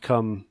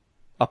become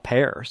a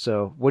pair.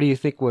 So what do you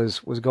think was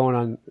going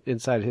on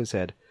inside his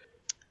head?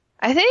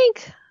 I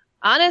think,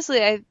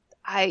 honestly,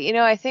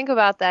 I think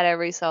about that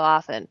every so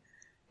often.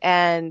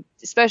 And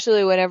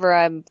especially whenever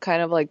I'm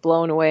kind of like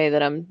blown away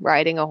that I'm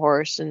riding a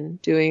horse and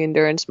doing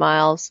endurance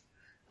miles.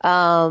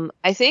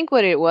 I think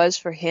what it was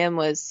for him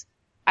was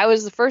I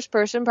was the first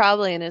person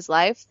probably in his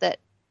life that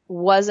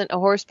wasn't a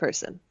horse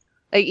person.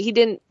 Like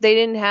they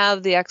didn't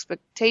have the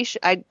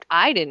expectation.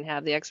 I didn't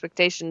have the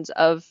expectations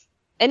of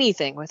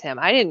anything with him.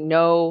 I didn't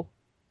know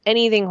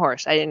anything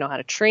horse. I didn't know how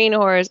to train a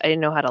horse. I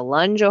didn't know how to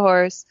lunge a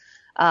horse.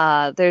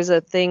 There's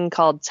a thing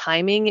called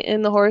timing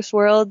in the horse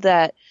world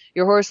that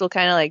your horse will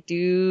kind of like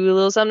do a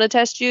little something to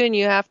test you, and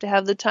you have to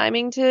have the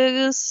timing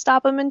to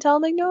stop him and tell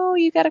him like, no,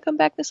 you got to come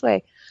back this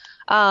way.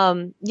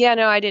 I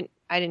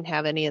didn't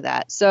have any of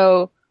that.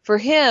 So for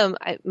him,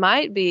 it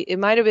might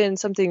have been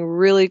something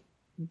really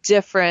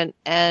different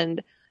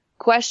and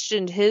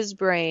questioned his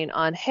brain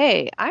on,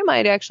 hey, I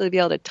might actually be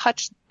able to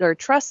touch or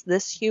trust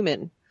this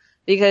human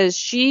because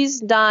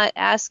she's not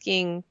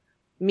asking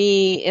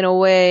me in a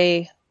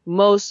way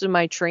most of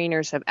my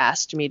trainers have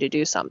asked me to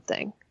do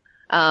something.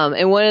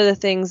 And one of the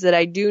things that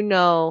I do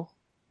know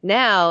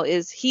now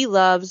is he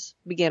loves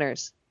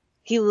beginners.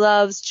 He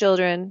loves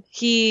children.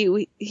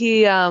 He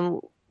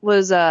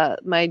was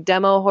my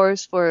demo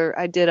horse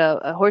I did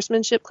a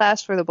horsemanship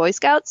class for the Boy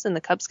Scouts and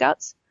the Cub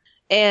Scouts.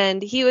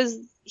 And he was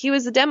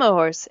the demo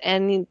horse.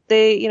 And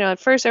they, at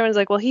first everyone's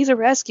like, well, he's a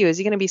rescue. Is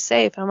he going to be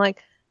safe? And I'm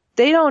like,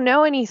 they don't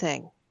know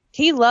anything.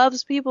 He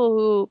loves people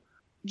who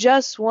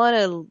just want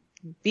to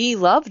be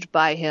loved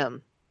by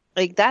him.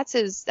 Like that's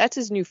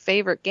his new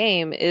favorite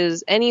game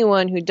is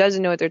anyone who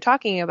doesn't know what they're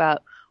talking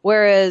about.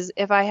 Whereas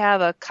if I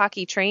have a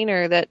cocky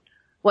trainer that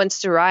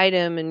wants to ride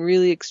him and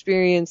really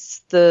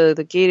experience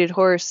the gaited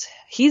horse,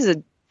 he's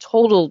a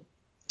total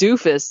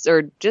doofus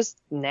or just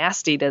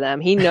nasty to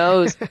them. He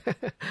knows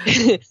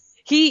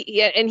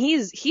and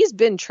he's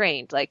been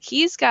trained. Like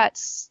he's got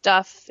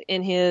stuff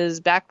in his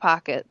back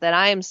pocket that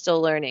I am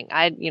still learning.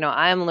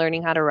 I'm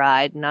learning how to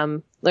ride, and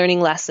I'm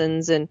learning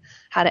lessons and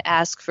how to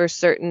ask for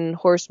certain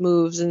horse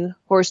moves and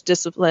horse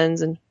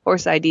disciplines and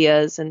horse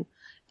ideas. And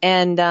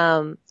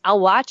I'll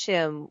watch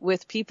him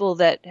with people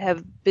that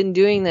have been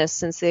doing this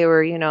since they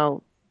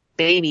were,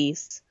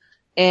 babies.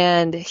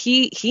 And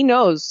he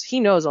knows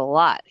a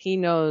lot. He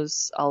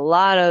knows a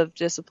lot of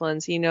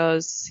disciplines. He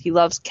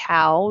loves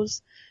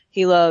cows.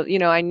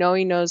 I know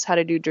he knows how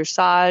to do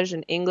dressage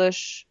and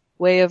English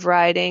way of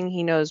riding.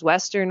 He knows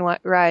Western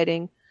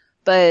riding.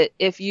 But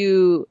if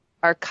you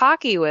are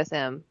cocky with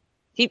him,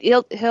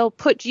 he'll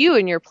put you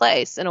in your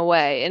place in a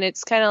way. And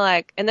it's kind of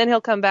like, and then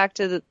he'll come back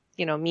to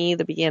me,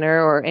 the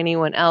beginner, or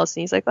anyone else.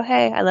 And he's like, oh,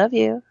 hey, I love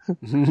you.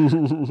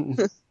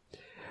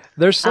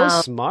 They're so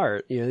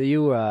smart.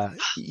 You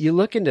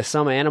look into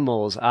some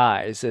animals'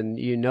 eyes, and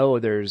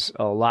there's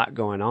a lot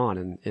going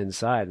on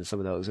inside in some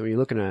of those. When you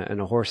look in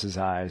a horse's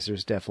eyes,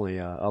 there's definitely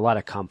a lot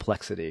of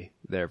complexity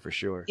there for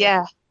sure.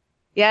 Yeah,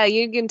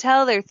 you can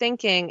tell they're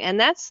thinking, and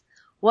that's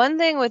one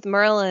thing with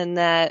Merlin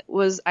that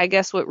was, I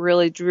guess, what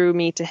really drew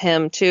me to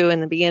him too in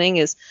the beginning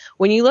is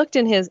when you looked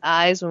in his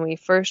eyes when we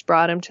first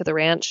brought him to the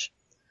ranch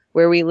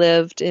where we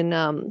lived in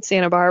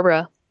Santa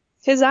Barbara.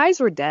 His eyes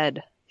were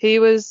dead.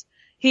 You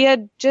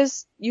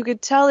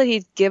could tell that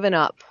he'd given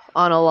up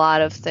on a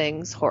lot of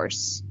things,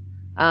 horse.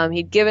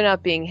 He'd given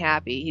up being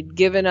happy. He'd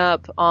given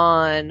up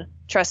on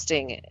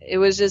trusting. It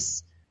was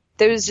just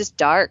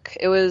dark.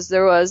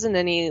 There wasn't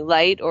any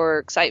light or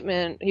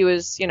excitement. He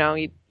was,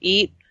 he'd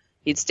eat,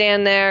 he'd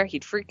stand there,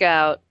 he'd freak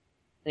out,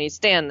 and he'd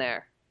stand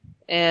there.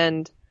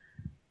 And,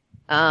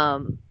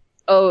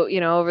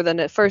 over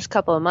the first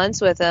couple of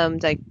months with him,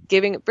 like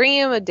bringing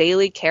him a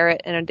daily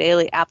carrot and a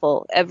daily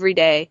apple every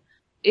day.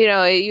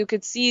 You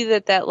could see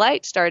that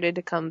light started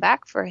to come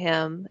back for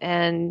him.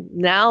 And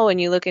now when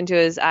you look into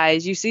his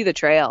eyes, you see the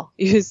trail.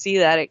 You see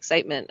that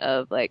excitement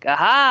of like,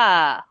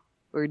 aha,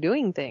 we're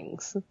doing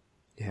things.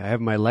 Yeah, I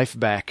have my life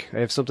back. I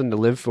have something to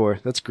live for.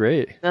 That's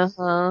great.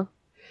 Uh-huh.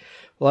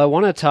 Well, I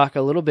want to talk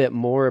a little bit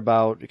more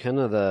about kind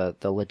of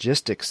the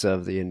logistics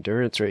of the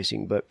endurance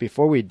racing. But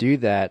before we do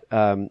that,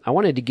 I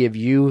wanted to give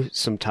you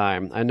some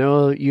time. I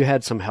know you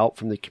had some help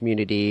from the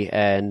community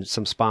and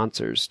some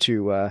sponsors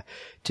to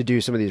do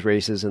some of these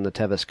races in the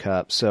Tevis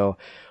Cup. So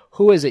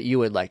who is it you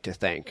would like to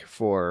thank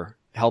for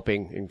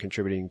helping and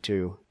contributing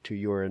to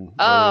your and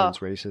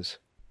Merlin's races?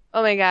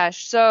 Oh my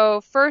gosh.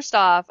 So first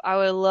off, I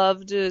would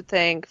love to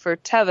thank for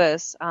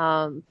Tevis,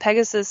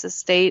 Pegasus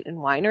Estate and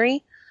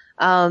Winery.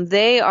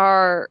 They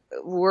are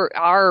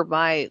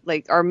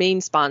our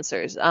main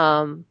sponsors.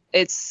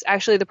 It's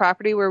actually the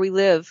property where we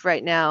live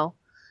right now.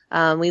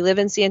 We live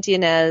in Santa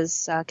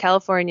Ynez,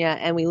 California,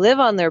 and we live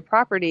on their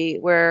property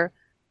where,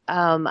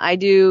 I'm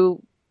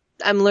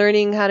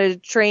learning how to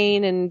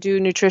train and do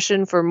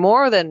nutrition for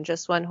more than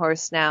just one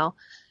horse now.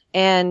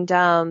 And,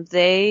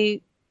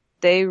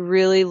 they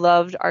really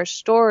loved our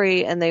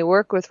story and they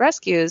work with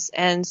rescues.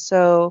 And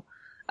so,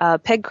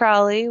 Peg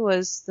Crowley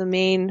was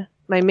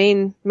my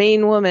main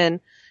woman,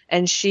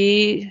 and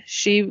she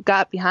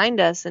got behind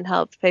us and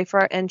helped pay for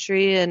our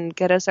entry and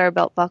get us our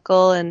belt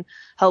buckle and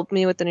helped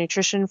me with the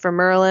nutrition for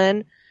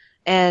Merlin.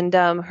 And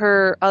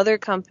her other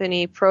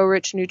company, Pro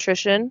Rich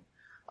Nutrition,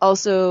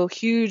 also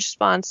huge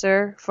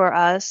sponsor for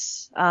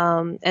us.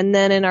 And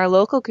then in our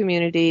local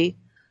community,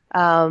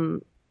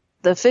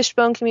 the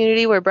Fishbone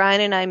community where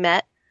Brian and I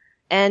met,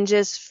 and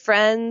just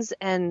friends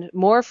and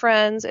more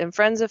friends and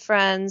friends of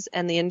friends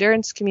and the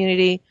endurance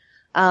community.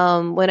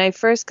 When I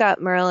first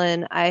got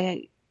Merlin,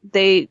 when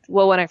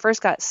I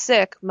first got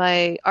sick,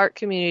 my art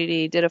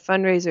community did a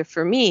fundraiser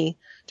for me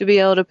to be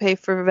able to pay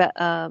for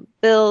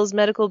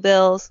medical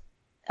bills,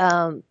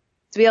 to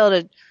be able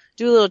to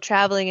do a little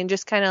traveling and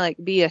just kind of like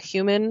be a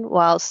human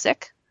while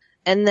sick.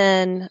 And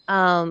then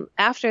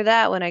after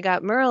that, when I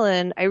got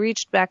Merlin, I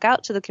reached back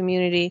out to the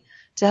community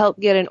to help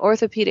get an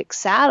orthopedic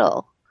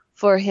saddle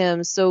for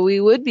him so we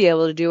would be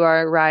able to do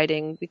our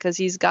riding, because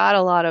he's got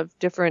a lot of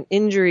different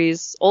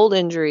injuries, old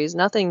injuries,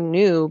 nothing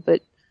new,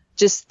 but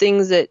just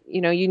things that,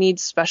 you need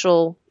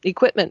special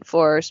equipment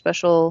for.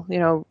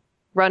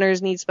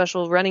 Runners need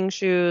special running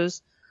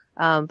shoes,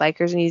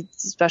 bikers need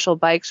special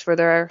bikes for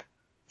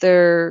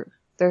their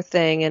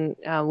thing, and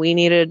we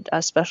needed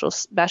a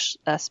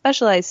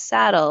specialized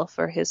saddle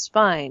for his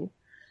spine.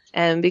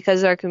 And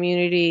because our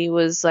community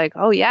was like,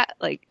 oh yeah,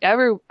 like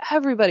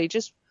everybody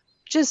just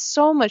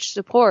so much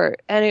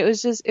support, and it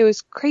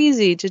was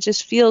crazy to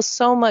just feel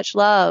so much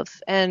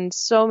love and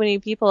so many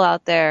people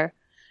out there.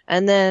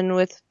 And then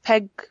with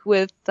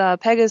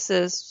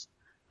Pegasus,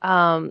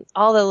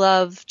 all the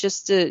love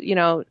just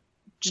to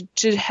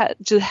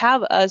to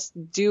have us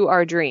do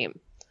our dream.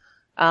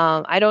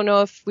 I don't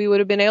know if we would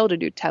have been able to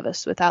do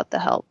Tevis without the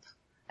help,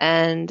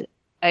 and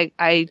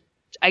I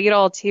get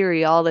all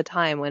teary all the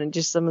time when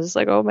someone's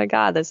like, oh my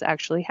God, this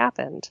actually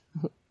happened.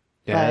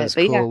 Yeah, that's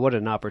cool. Yeah. What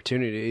an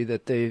opportunity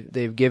that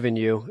they've given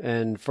you,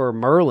 and for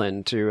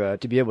Merlin to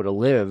be able to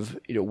live,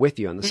 with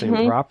you on the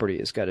same property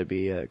has got to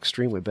be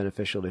extremely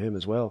beneficial to him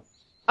as well.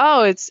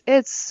 Oh, it's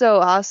so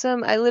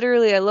awesome. I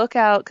look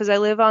out because I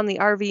live on the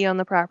RV on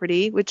the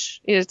property,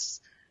 which is,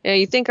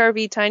 you think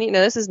RV tiny?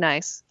 No, this is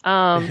nice.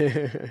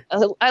 I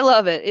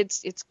love it.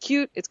 It's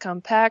cute. It's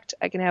compact.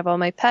 I can have all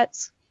my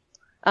pets.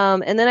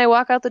 And then I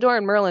walk out the door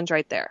and Merlin's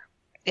right there.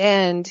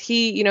 And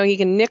he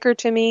can nicker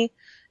to me.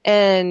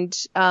 And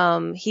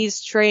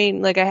he's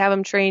trained, like I have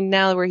him trained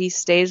now where he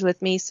stays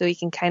with me so he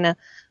can kind of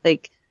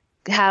like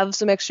have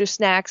some extra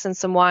snacks and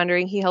some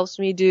wandering. He helps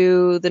me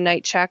do the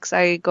night checks.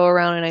 I go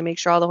around and I make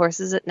sure all the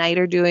horses at night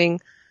are doing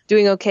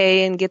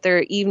okay and get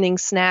their evening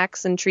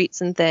snacks and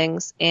treats and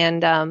things.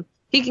 And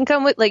he can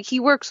come with, like, he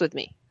works with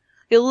me.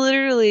 He'll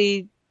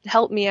literally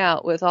help me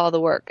out with all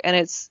the work, and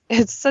it's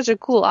such a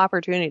cool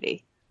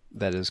opportunity.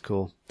 That is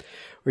cool.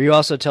 Were you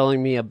also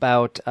telling me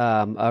about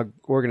an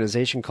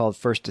organization called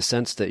First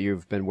Descents that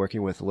you've been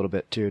working with a little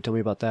bit too? Tell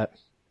me about that.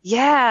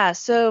 Yeah,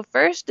 so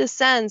First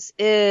Descents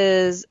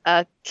is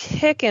a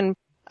kickin'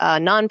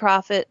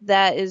 nonprofit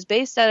that is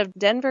based out of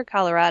Denver,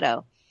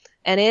 Colorado,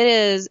 and it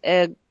is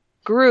a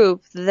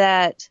group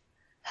that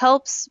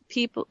helps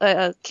people,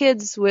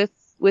 kids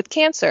with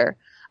cancer,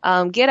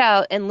 get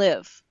out and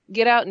live,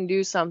 get out and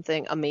do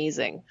something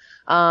amazing,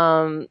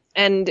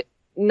 and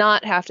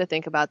not have to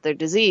think about their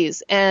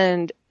disease.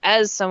 And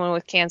as someone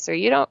with cancer,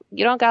 you don't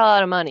got a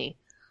lot of money,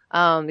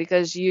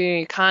 because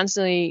you're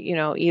constantly,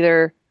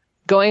 either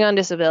going on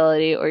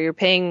disability or you're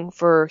paying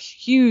for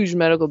huge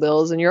medical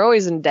bills and you're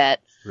always in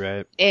debt.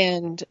 Right.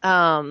 And,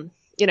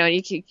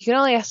 you can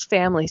only ask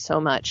family so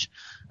much.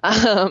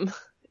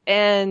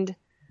 And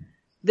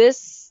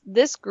this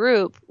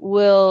group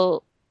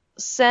will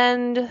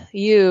send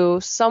you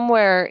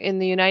somewhere in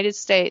the United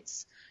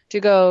States to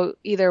go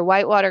either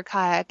whitewater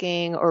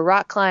kayaking or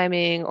rock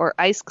climbing or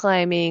ice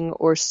climbing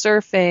or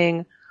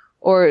surfing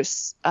or,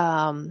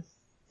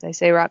 they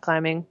say rock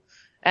climbing,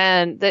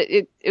 and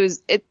that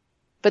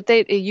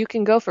you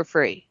can go for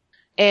free.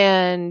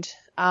 And,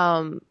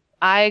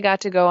 I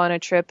got to go on a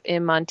trip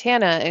in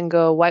Montana and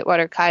go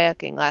whitewater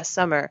kayaking last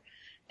summer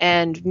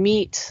and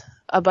meet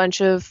a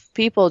bunch of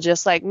people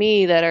just like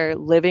me that are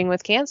living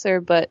with cancer,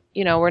 but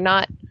we're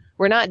not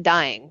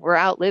dying, we're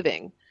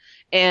outliving.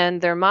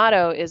 And their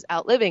motto is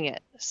outliving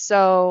it.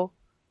 So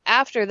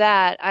after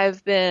that,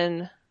 I've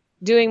been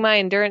doing my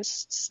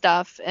endurance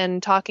stuff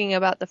and talking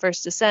about the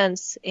First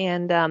Descents.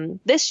 And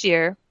this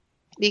year,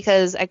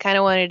 because I kind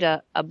of wanted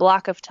a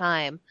block of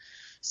time,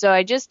 so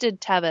I just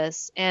did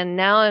Tevis, and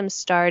now I'm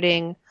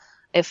starting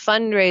a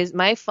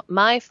my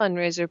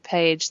fundraiser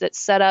page that's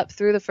set up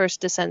through the First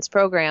Descents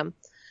program.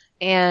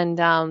 And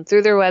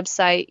through their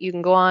website, you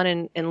can go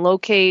on and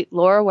locate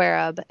Laura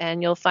Wereb,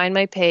 and you'll find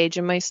my page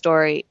and my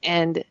story.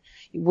 And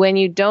when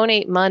you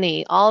donate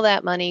money, all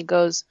that money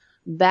goes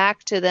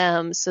back to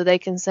them so they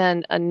can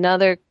send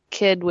another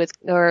kid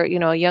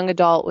a young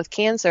adult with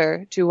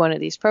cancer to one of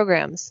these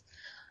programs.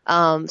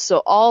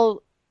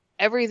 So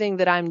everything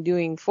that I'm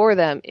doing for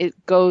them,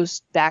 it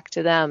goes back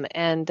to them.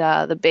 And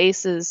the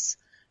base is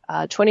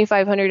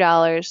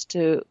 $2,500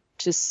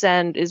 to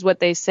send, is what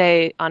they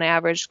say on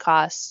average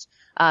costs.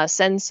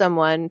 Send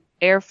someone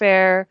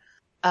airfare,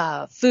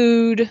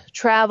 food,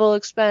 travel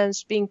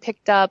expense, being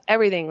picked up,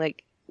 everything.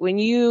 Like when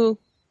you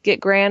get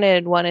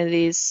granted one of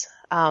these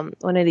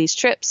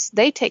trips,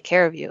 they take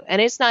care of you.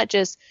 And it's not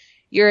just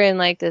you're in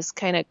like this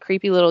kind of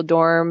creepy little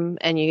dorm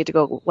and you get to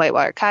go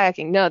whitewater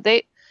kayaking. No,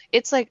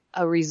 it's like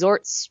a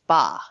resort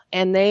spa,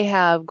 and they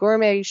have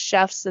gourmet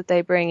chefs that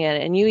they bring in,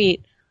 and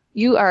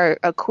you are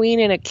a queen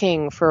and a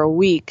king for a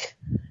week,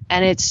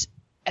 and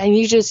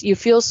you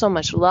feel so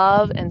much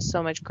love and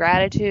so much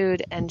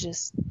gratitude, and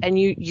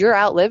you're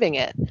outliving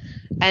it.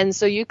 And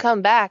so you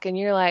come back and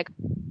you're like,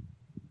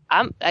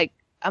 I'm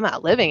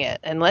outliving it,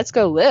 and let's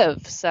go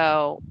live.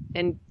 So,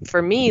 and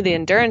for me, the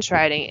endurance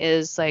riding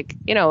is like,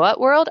 you know what,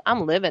 world,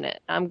 I'm living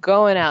it. I'm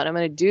going out. I'm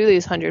going to do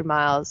these 100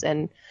 miles.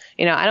 And,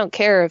 I don't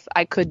care if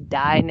I could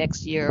die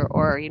next year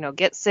or,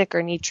 get sick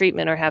or need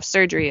treatment or have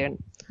surgery. And,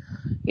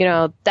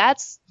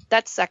 that's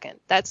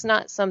second. That's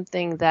not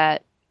something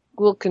that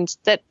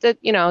that's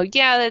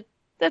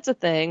a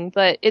thing,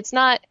 but it's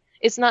not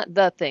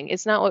the thing.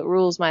 It's not what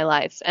rules my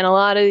life. And a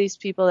lot of these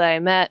people that I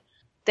met,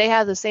 they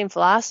have the same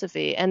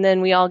philosophy, and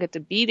then we all get to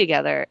be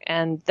together,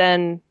 and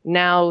then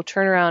now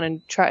turn around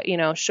and try,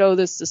 show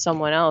this to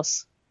someone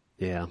else.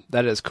 Yeah,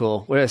 that is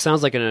cool. Well, it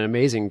sounds like an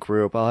amazing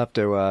group. I'll have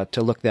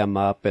to look them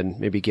up and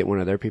maybe get one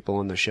of their people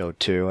on the show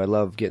too. I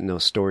love getting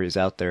those stories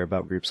out there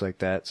about groups like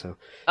that. So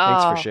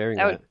thanks for sharing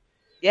that.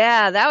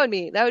 Yeah, that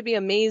would be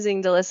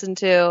amazing to listen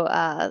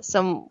to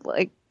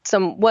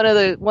one of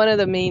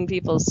the main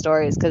people's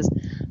stories, because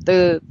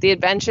the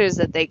adventures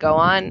that they go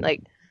on,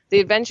 like the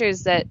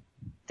adventures that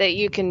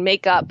you can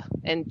make up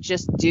and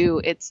just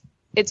do, it's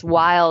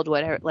wild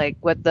what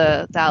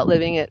the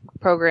Outliving It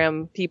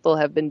program people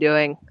have been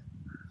doing.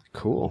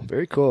 Cool.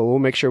 Very cool. We'll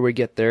make sure we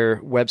get their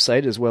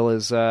website as well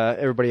as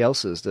everybody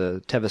else's,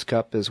 the Tevis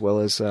Cup, as well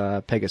as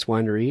Pegasus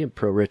Winery and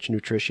Pro Rich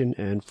Nutrition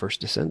and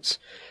First Descents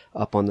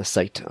up on the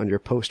site under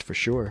post for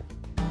sure.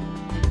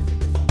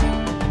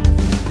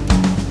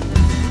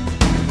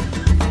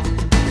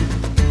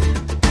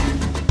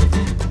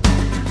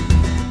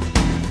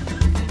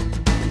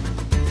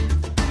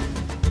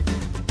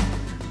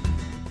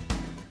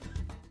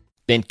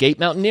 Bent Gate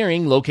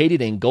Mountaineering,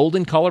 located in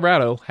Golden,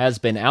 Colorado, has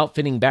been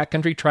outfitting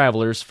backcountry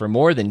travelers for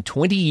more than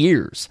 20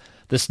 years.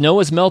 The snow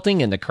is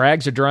melting and the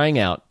crags are drying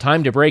out.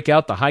 Time to break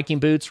out the hiking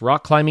boots,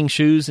 rock climbing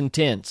shoes, and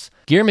tents.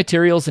 Gear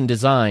materials and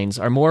designs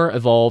are more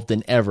evolved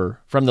than ever.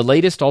 From the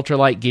latest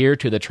ultralight gear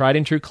to the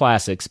tried-and-true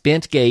classics,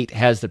 Bent Gate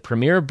has the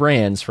premier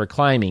brands for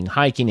climbing,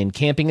 hiking, and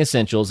camping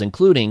essentials,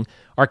 including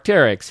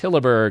Arc'teryx,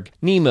 Hilleberg,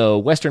 Nemo,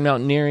 Western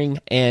Mountaineering,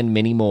 and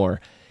many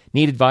more.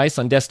 Need advice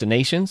on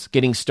destinations,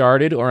 getting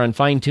started, or on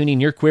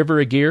fine-tuning your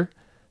quiver of gear?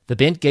 The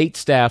Bent Gate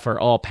staff are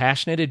all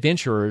passionate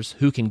adventurers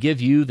who can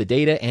give you the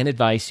data and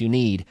advice you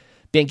need.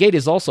 Bent Gate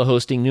is also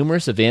hosting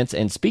numerous events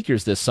and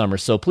speakers this summer,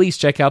 so please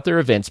check out their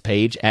events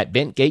page at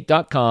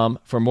bentgate.com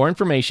for more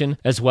information,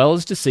 as well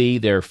as to see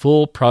their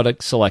full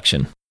product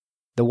selection.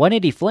 The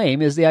 180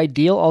 Flame is the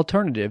ideal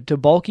alternative to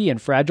bulky and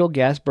fragile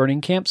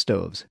gas-burning camp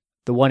stoves.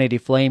 The 180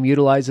 Flame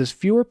utilizes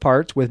fewer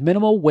parts with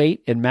minimal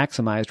weight and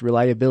maximized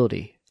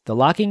reliability. The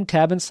locking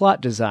tab and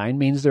slot design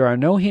means there are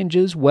no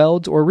hinges,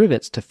 welds, or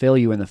rivets to fail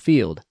you in the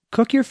field.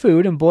 Cook your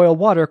food and boil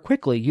water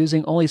quickly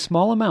using only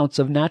small amounts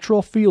of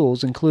natural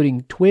fuels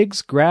including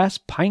twigs, grass,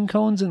 pine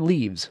cones, and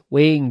leaves.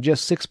 Weighing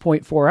just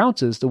 6.4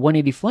 ounces, the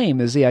 180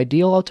 Flame is the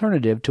ideal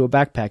alternative to a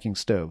backpacking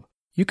stove.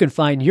 You can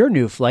find your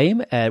new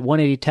flame at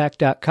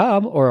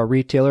 180tac.com or a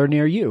retailer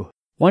near you.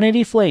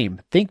 180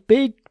 Flame. Think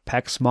big,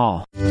 pack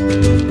small.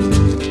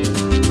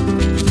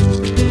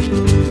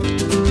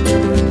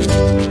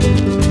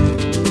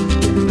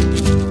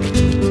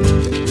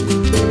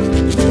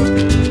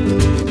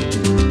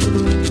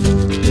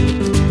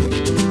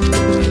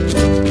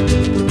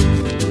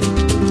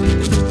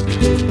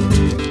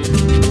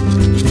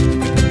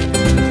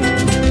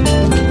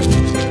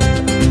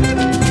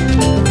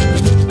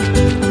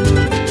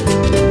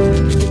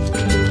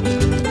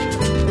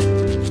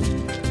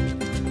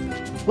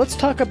 Let's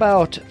talk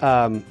about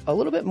a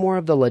little bit more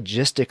of the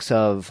logistics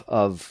of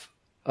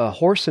a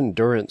horse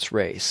endurance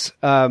race.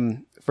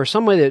 For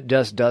somebody that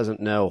just doesn't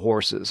know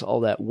horses all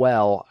that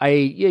well,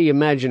 you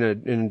imagine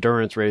an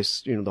endurance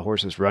race, the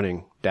horse is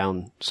running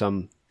down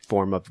some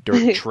form of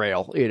dirt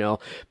trail,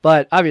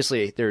 but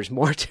obviously there's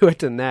more to it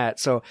than that.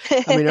 So,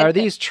 are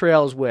these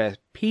trails with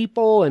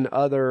people and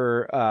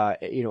other,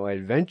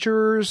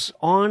 adventurers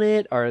on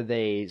it? Are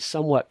they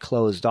somewhat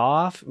closed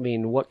off?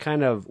 what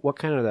kind of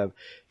the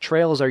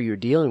trails are you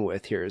dealing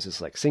with here? Is this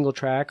like single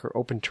track or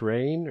open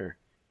terrain or?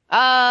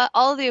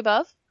 All of the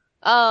above.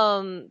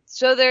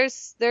 So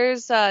there's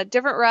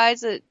different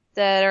rides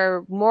that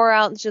are more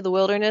out into the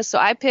wilderness. So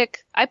I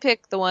pick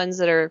the ones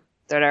that are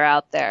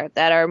out there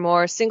that are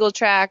more single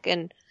track,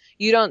 and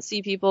you don't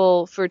see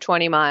people for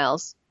 20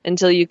 miles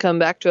until you come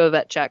back to a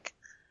vet check,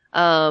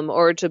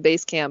 or to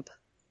base camp.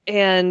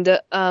 And,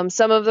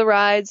 some of the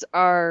rides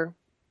are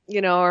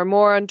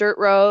more on dirt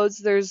roads.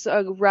 There's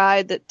a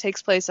ride that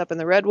takes place up in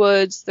the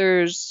redwoods.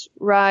 There's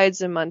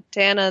rides in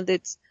Montana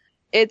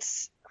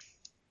it's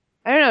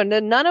I don't know,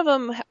 none of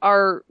them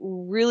are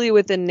really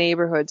within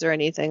neighborhoods or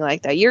anything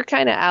like that. You're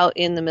kind of out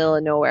in the middle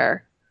of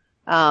nowhere.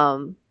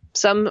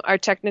 Some are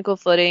technical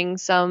footing,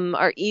 some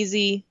are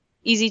easy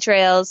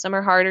trails, some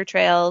are harder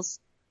trails.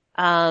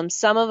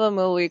 Some of them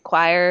will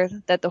require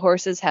that the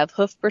horses have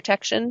hoof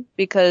protection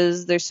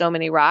because there's so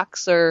many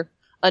rocks or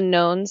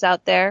unknowns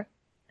out there.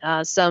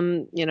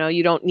 Some,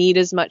 you don't need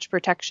as much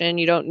protection.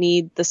 You don't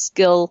need the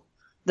skill,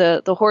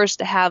 the horse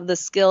to have the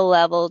skill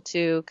level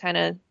to kind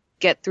of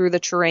get through the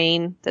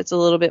terrain that's a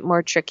little bit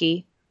more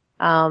tricky.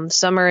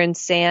 Some are in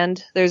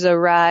sand. There's a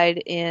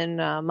ride in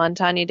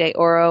Montaña de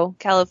Oro,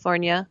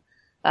 California,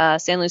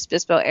 San Luis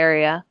Obispo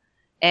area,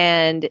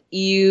 and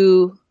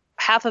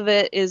half of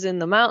it is in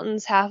the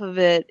mountains, half of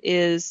it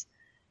is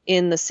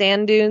in the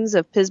sand dunes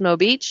of Pismo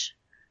Beach,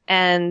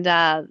 and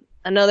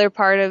another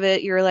part of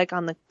it you're like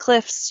on the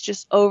cliffs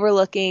just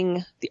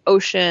overlooking the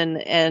ocean,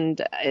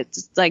 and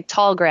it's like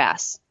tall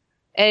grass,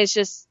 and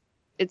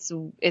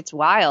it's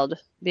wild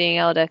being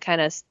able to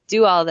kind of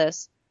do all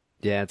this.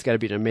 Yeah, it's got to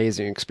be an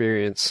amazing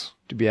experience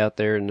to be out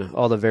there in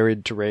all the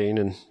varied terrain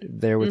and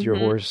there with your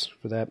horse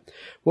for that.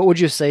 What would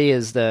you say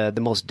is the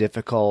most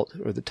difficult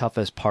or the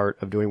toughest part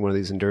of doing one of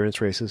these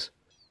endurance races?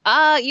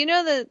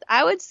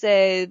 I would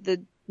say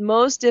the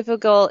most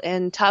difficult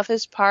and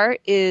toughest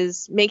part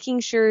is making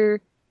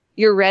sure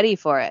you're ready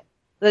for it.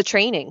 The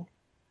training.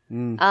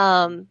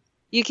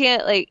 You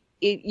can't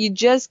you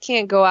just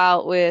can't go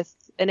out with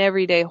an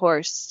everyday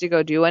horse to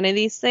go do one of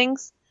these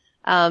things.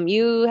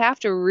 You have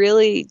to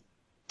really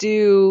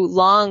do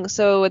long.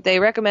 So what they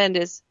recommend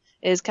is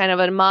kind of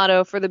a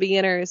motto for the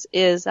beginners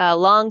is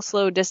long,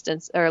 slow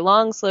distances.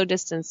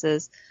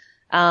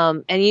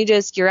 And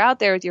you're out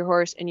there with your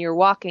horse and you're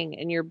walking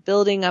and you're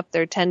building up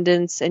their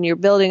tendons and you're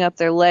building up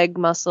their leg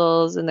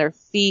muscles and their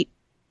feet,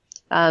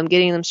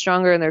 getting them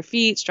stronger in their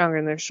feet, stronger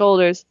in their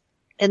shoulders,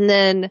 and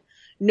then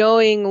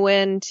knowing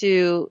when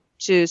to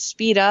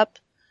speed up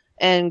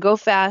and go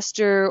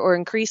faster or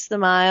increase the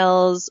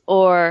miles,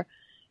 or,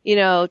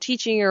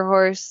 teaching your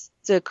horse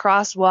to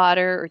cross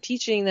water or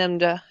teaching them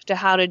to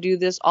how to do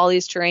all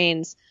these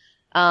terrains,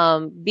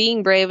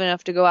 being brave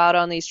enough to go out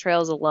on these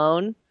trails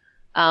alone.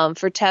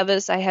 For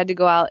Tevis, I had to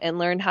go out and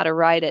learn how to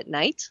ride at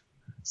night.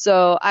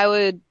 So I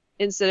would,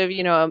 instead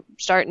of,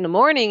 start in the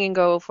morning and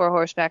go for a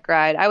horseback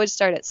ride, I would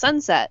start at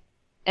sunset,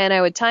 and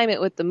I would time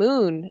it with the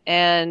moon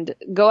and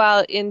go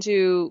out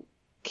into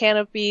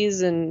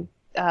canopies and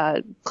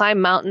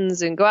climb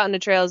mountains and go out into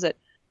trails that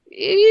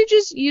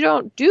you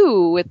don't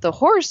do with the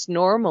horse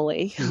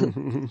normally.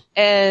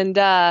 And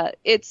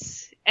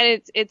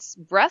it's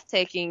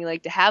breathtaking,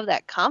 like, to have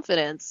that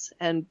confidence.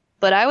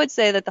 But I would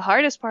say that the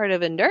hardest part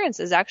of endurance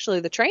is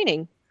actually the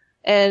training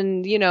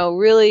and,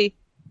 really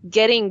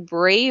getting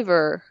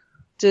braver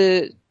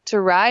to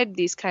ride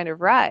these kind of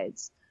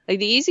rides. Like,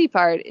 the easy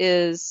part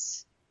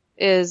is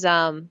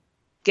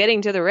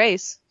getting to the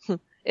race.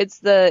 It's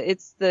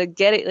the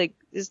getting, like,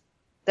 just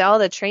all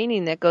the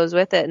training that goes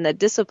with it, and the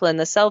discipline,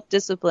 the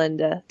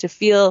self-discipline to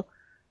feel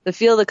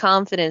the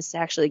confidence to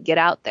actually get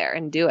out there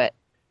and do it.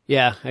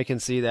 Yeah, I can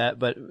see that.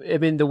 But I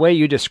mean, the way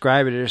you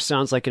describe it, it just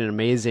sounds like an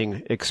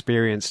amazing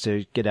experience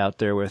to get out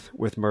there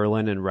with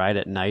Merlin and ride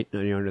at night,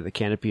 under the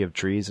canopy of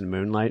trees and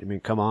moonlight. I mean,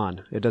 come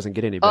on, it doesn't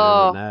get any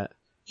better than that.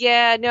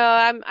 Yeah, no,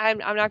 I'm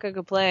not gonna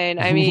complain.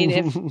 I mean,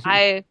 if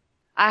I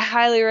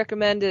highly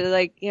recommend it.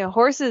 Like,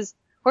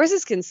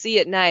 horses can see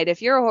at night.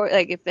 If you're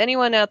if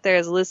anyone out there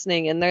is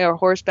listening and they're a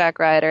horseback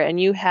rider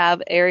and you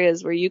have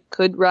areas where you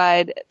could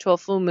ride to a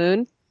full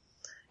moon,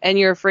 and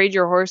you're afraid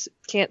your horse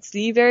can't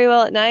see very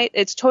well at night,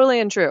 it's totally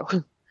untrue.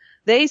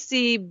 They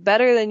see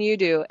better than you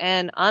do.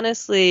 And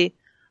honestly,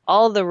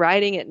 all the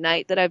riding at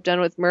night that I've done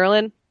with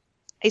Merlin,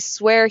 I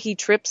swear he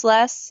trips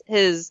less.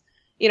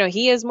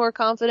 He has more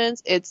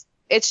confidence. It's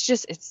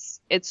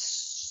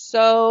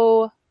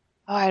so,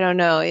 I don't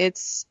know. You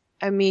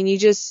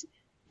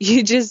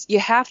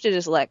have to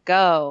just let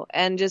go,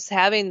 and just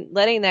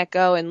letting that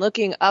go and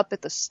looking up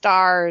at the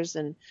stars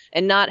and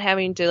not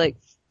having to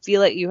feel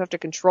like you have to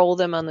control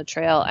them on the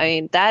trail. I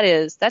mean,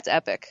 that's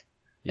epic.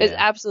 Yeah. It's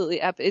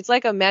absolutely epic. It's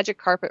like a magic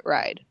carpet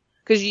ride,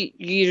 because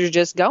you're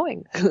just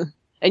going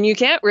and you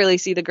can't really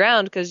see the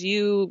ground because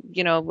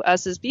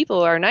us as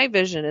people, our night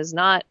vision is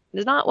not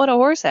what a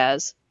horse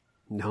has.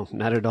 No,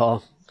 not at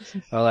all.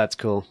 Oh, that's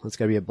cool. That's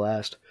gotta be a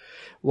blast.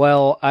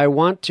 Well, I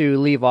want to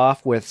leave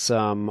off with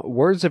some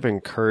words of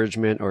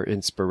encouragement or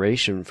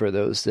inspiration for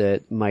those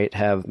that might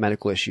have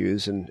medical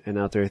issues and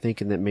out there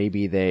thinking that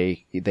maybe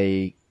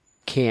they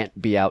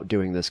can't be out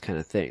doing this kind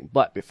of thing.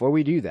 But before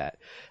we do that,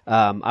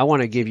 I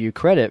want to give you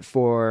credit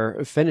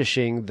for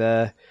finishing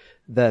the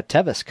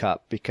Tevis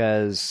Cup,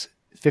 because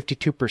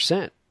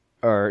 52%,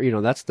 or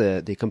that's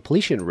the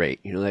completion rate.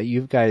 That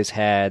you guys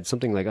had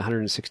something like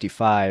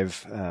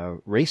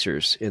 165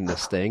 racers in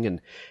this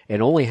thing,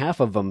 and only half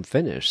of them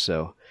finished.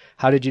 So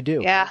how did you do?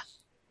 Yeah,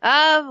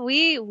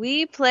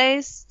 we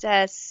placed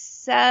at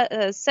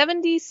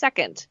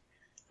 72nd.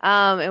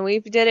 And we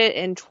did it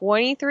in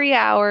 23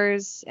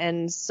 hours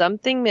and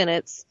something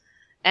minutes,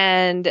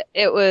 and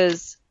it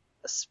was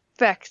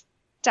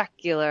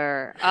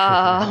spectacular.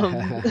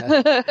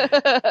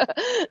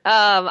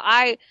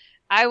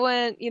 I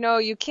went,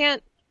 you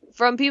can't,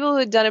 from people who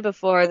had done it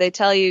before, they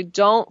tell you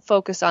don't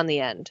focus on the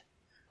end.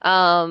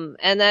 And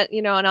that,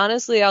 and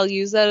honestly, I'll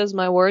use that as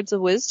my words of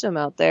wisdom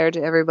out there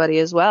to everybody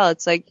as well.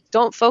 It's like,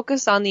 don't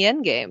focus on the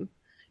end game.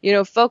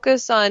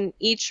 Focus on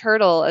each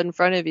hurdle in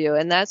front of you.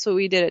 And that's what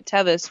we did at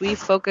Tevis. We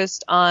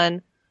focused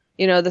on,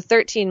 the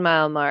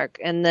 13-mile mark,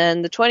 and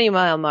then the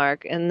 20-mile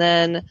mark, and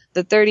then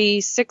the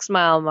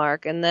 36-mile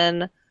mark, and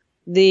then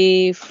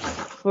the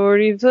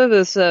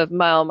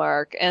 45th-mile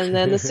mark, and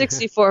then the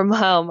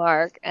 64-mile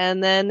mark,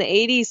 and then the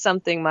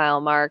 80-something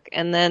mile mark.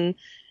 And then,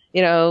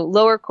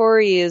 Lower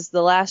Corey is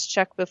the last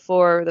check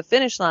before the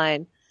finish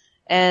line.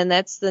 And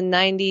that's the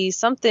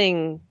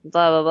 90-something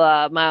blah, blah,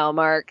 blah mile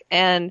mark.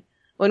 And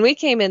when we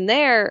came in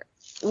there,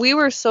 we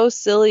were so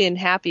silly and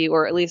happy,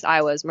 or at least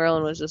I was.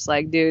 Merlin was just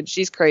like, dude,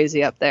 she's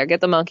crazy up there.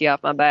 Get the monkey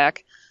off my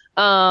back.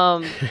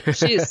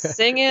 She's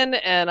singing,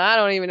 and I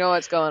don't even know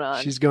what's going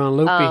on. She's gone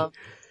loopy.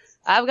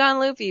 I've gone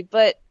loopy.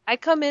 But I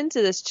come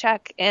into this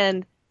check,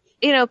 and,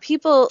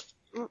 people,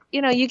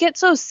 you get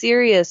so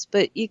serious,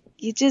 but you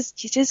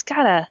just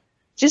gotta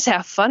just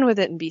have fun with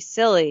it and be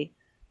silly.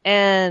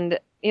 And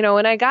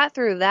when I got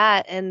through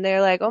that, and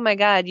they're like, oh my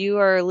God, you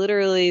are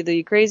literally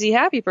the crazy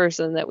happy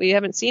person that we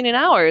haven't seen in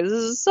hours.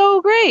 This is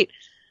so great.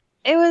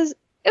 It was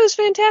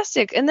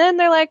fantastic. And then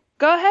they're like,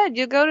 go ahead,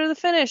 you go to the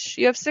finish.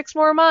 You have 6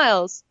 more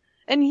miles.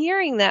 And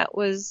hearing that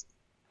was,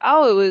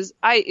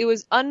 it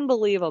was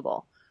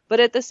unbelievable. But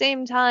at the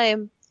same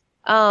time,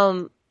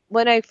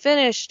 when I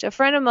finished, a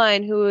friend of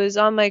mine who was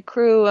on my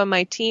crew, on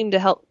my team to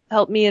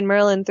help me and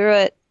Merlin through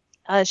it,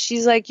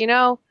 she's like,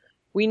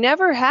 we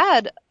never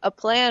had a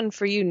plan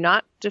for you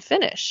not to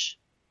finish.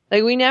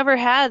 Like, we never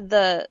had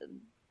the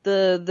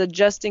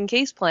just in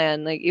case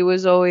plan. Like, it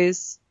was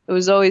always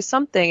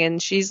something.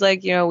 And she's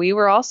like, we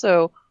were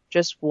also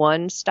just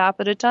one stop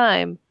at a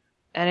time.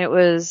 And it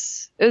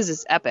was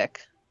just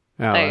epic.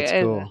 Oh, that's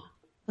cool.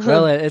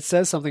 Well, it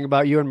says something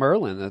about you and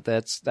Merlin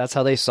that's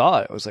how they saw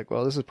it. It was like,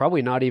 well, this is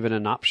probably not even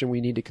an option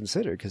we need to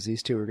consider because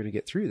these two are going to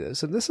get through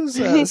this. And this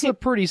is a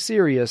pretty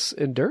serious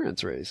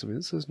endurance race. I mean,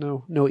 this is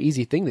no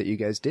easy thing that you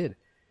guys did.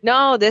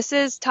 No, this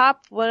is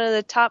one of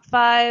the top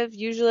 5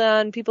 usually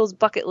on people's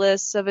bucket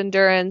lists of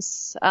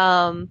endurance.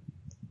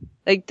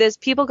 Like this,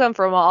 people come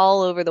from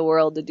all over the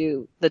world to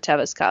do the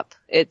Tevis Cup.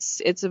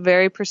 It's a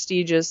very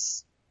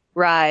prestigious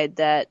ride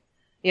that,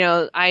 you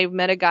know, I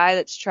met a guy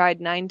that's tried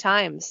 9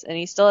 times and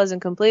he still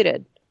hasn't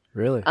completed.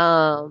 Really?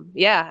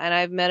 Yeah. And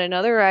I've met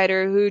another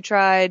rider who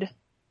tried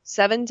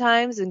 7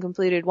 times and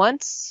completed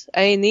once.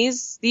 I mean,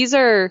 these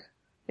are,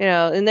 you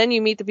know, and then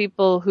you meet the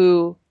people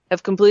who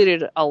have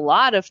completed a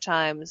lot of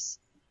times.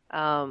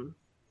 And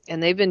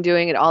they've been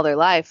doing it all their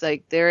life.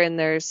 Like they're in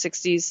their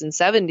 60s and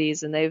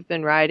 70s and they've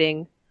been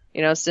riding,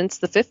 you know, since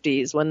the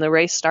 50s when the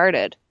race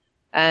started.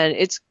 And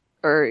it's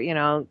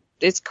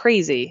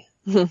crazy.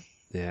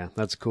 Yeah,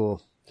 that's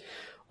cool.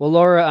 Well,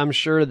 Laura, I'm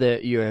sure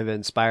that you have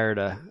inspired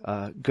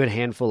a good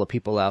handful of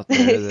people out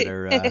there that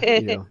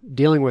are,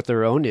 dealing with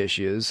their own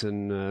issues,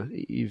 and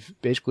you've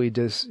basically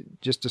just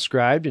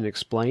described and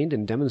explained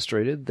and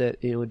demonstrated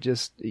that you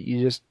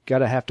just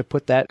gotta have to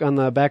put that on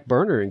the back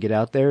burner and get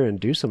out there and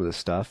do some of this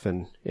stuff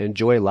and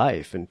enjoy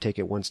life and take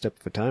it one step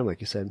at a time,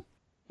 like you said.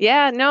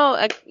 Yeah,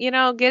 no,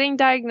 getting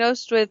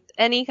diagnosed with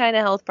any kind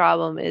of health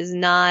problem is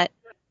not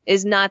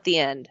the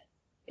end.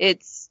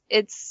 It's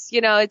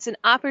an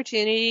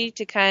opportunity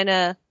to kind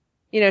of,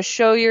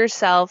 show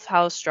yourself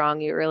how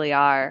strong you really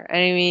are. And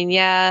I mean,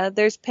 yeah,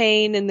 there's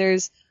pain and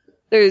there's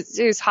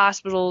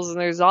hospitals and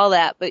there's all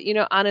that. But,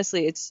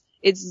 honestly, it's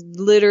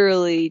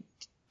literally,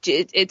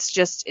 it's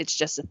just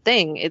a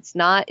thing. It's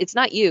not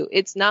you.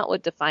 It's not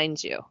what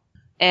defines you.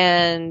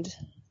 And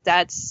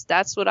that's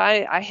what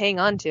I hang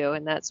on to.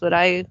 And that's what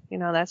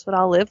that's what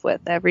I'll live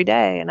with every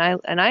day. And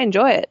I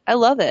enjoy it. I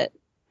love it.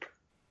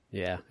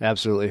 Yeah,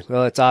 absolutely.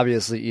 Well, it's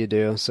obvious that you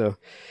do. So,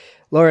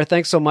 Laura,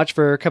 thanks so much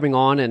for coming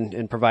on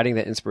and providing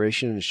that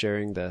inspiration and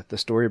sharing the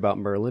story about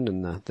Merlin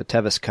and the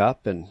Tevis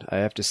Cup. And I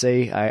have to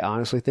say, I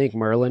honestly think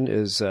Merlin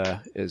is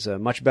a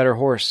much better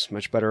horse,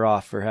 much better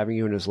off for having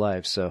you in his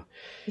life. So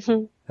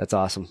that's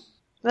awesome.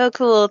 Well,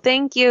 cool.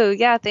 Thank you.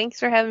 Yeah, thanks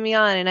for having me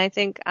on. And I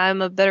think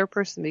I'm a better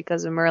person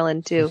because of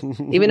Merlin, too.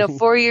 Even though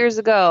 4 years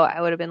ago, I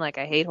would have been like,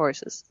 I hate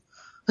horses.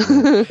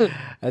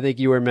 I think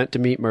you were meant to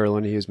meet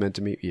Merlin. He was meant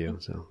to meet you.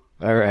 So.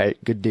 All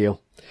right. Good deal.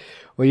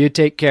 Well, you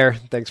take care.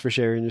 Thanks for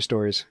sharing your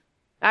stories.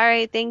 All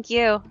right. Thank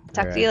you.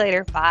 Talk to you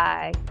later.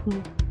 Bye.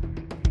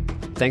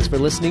 Thanks for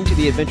listening to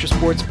the Adventure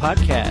Sports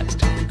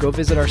Podcast. Go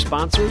visit our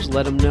sponsors.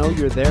 Let them know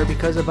you're there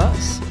because of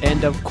us.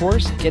 And, of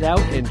course, get out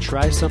and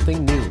try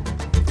something new.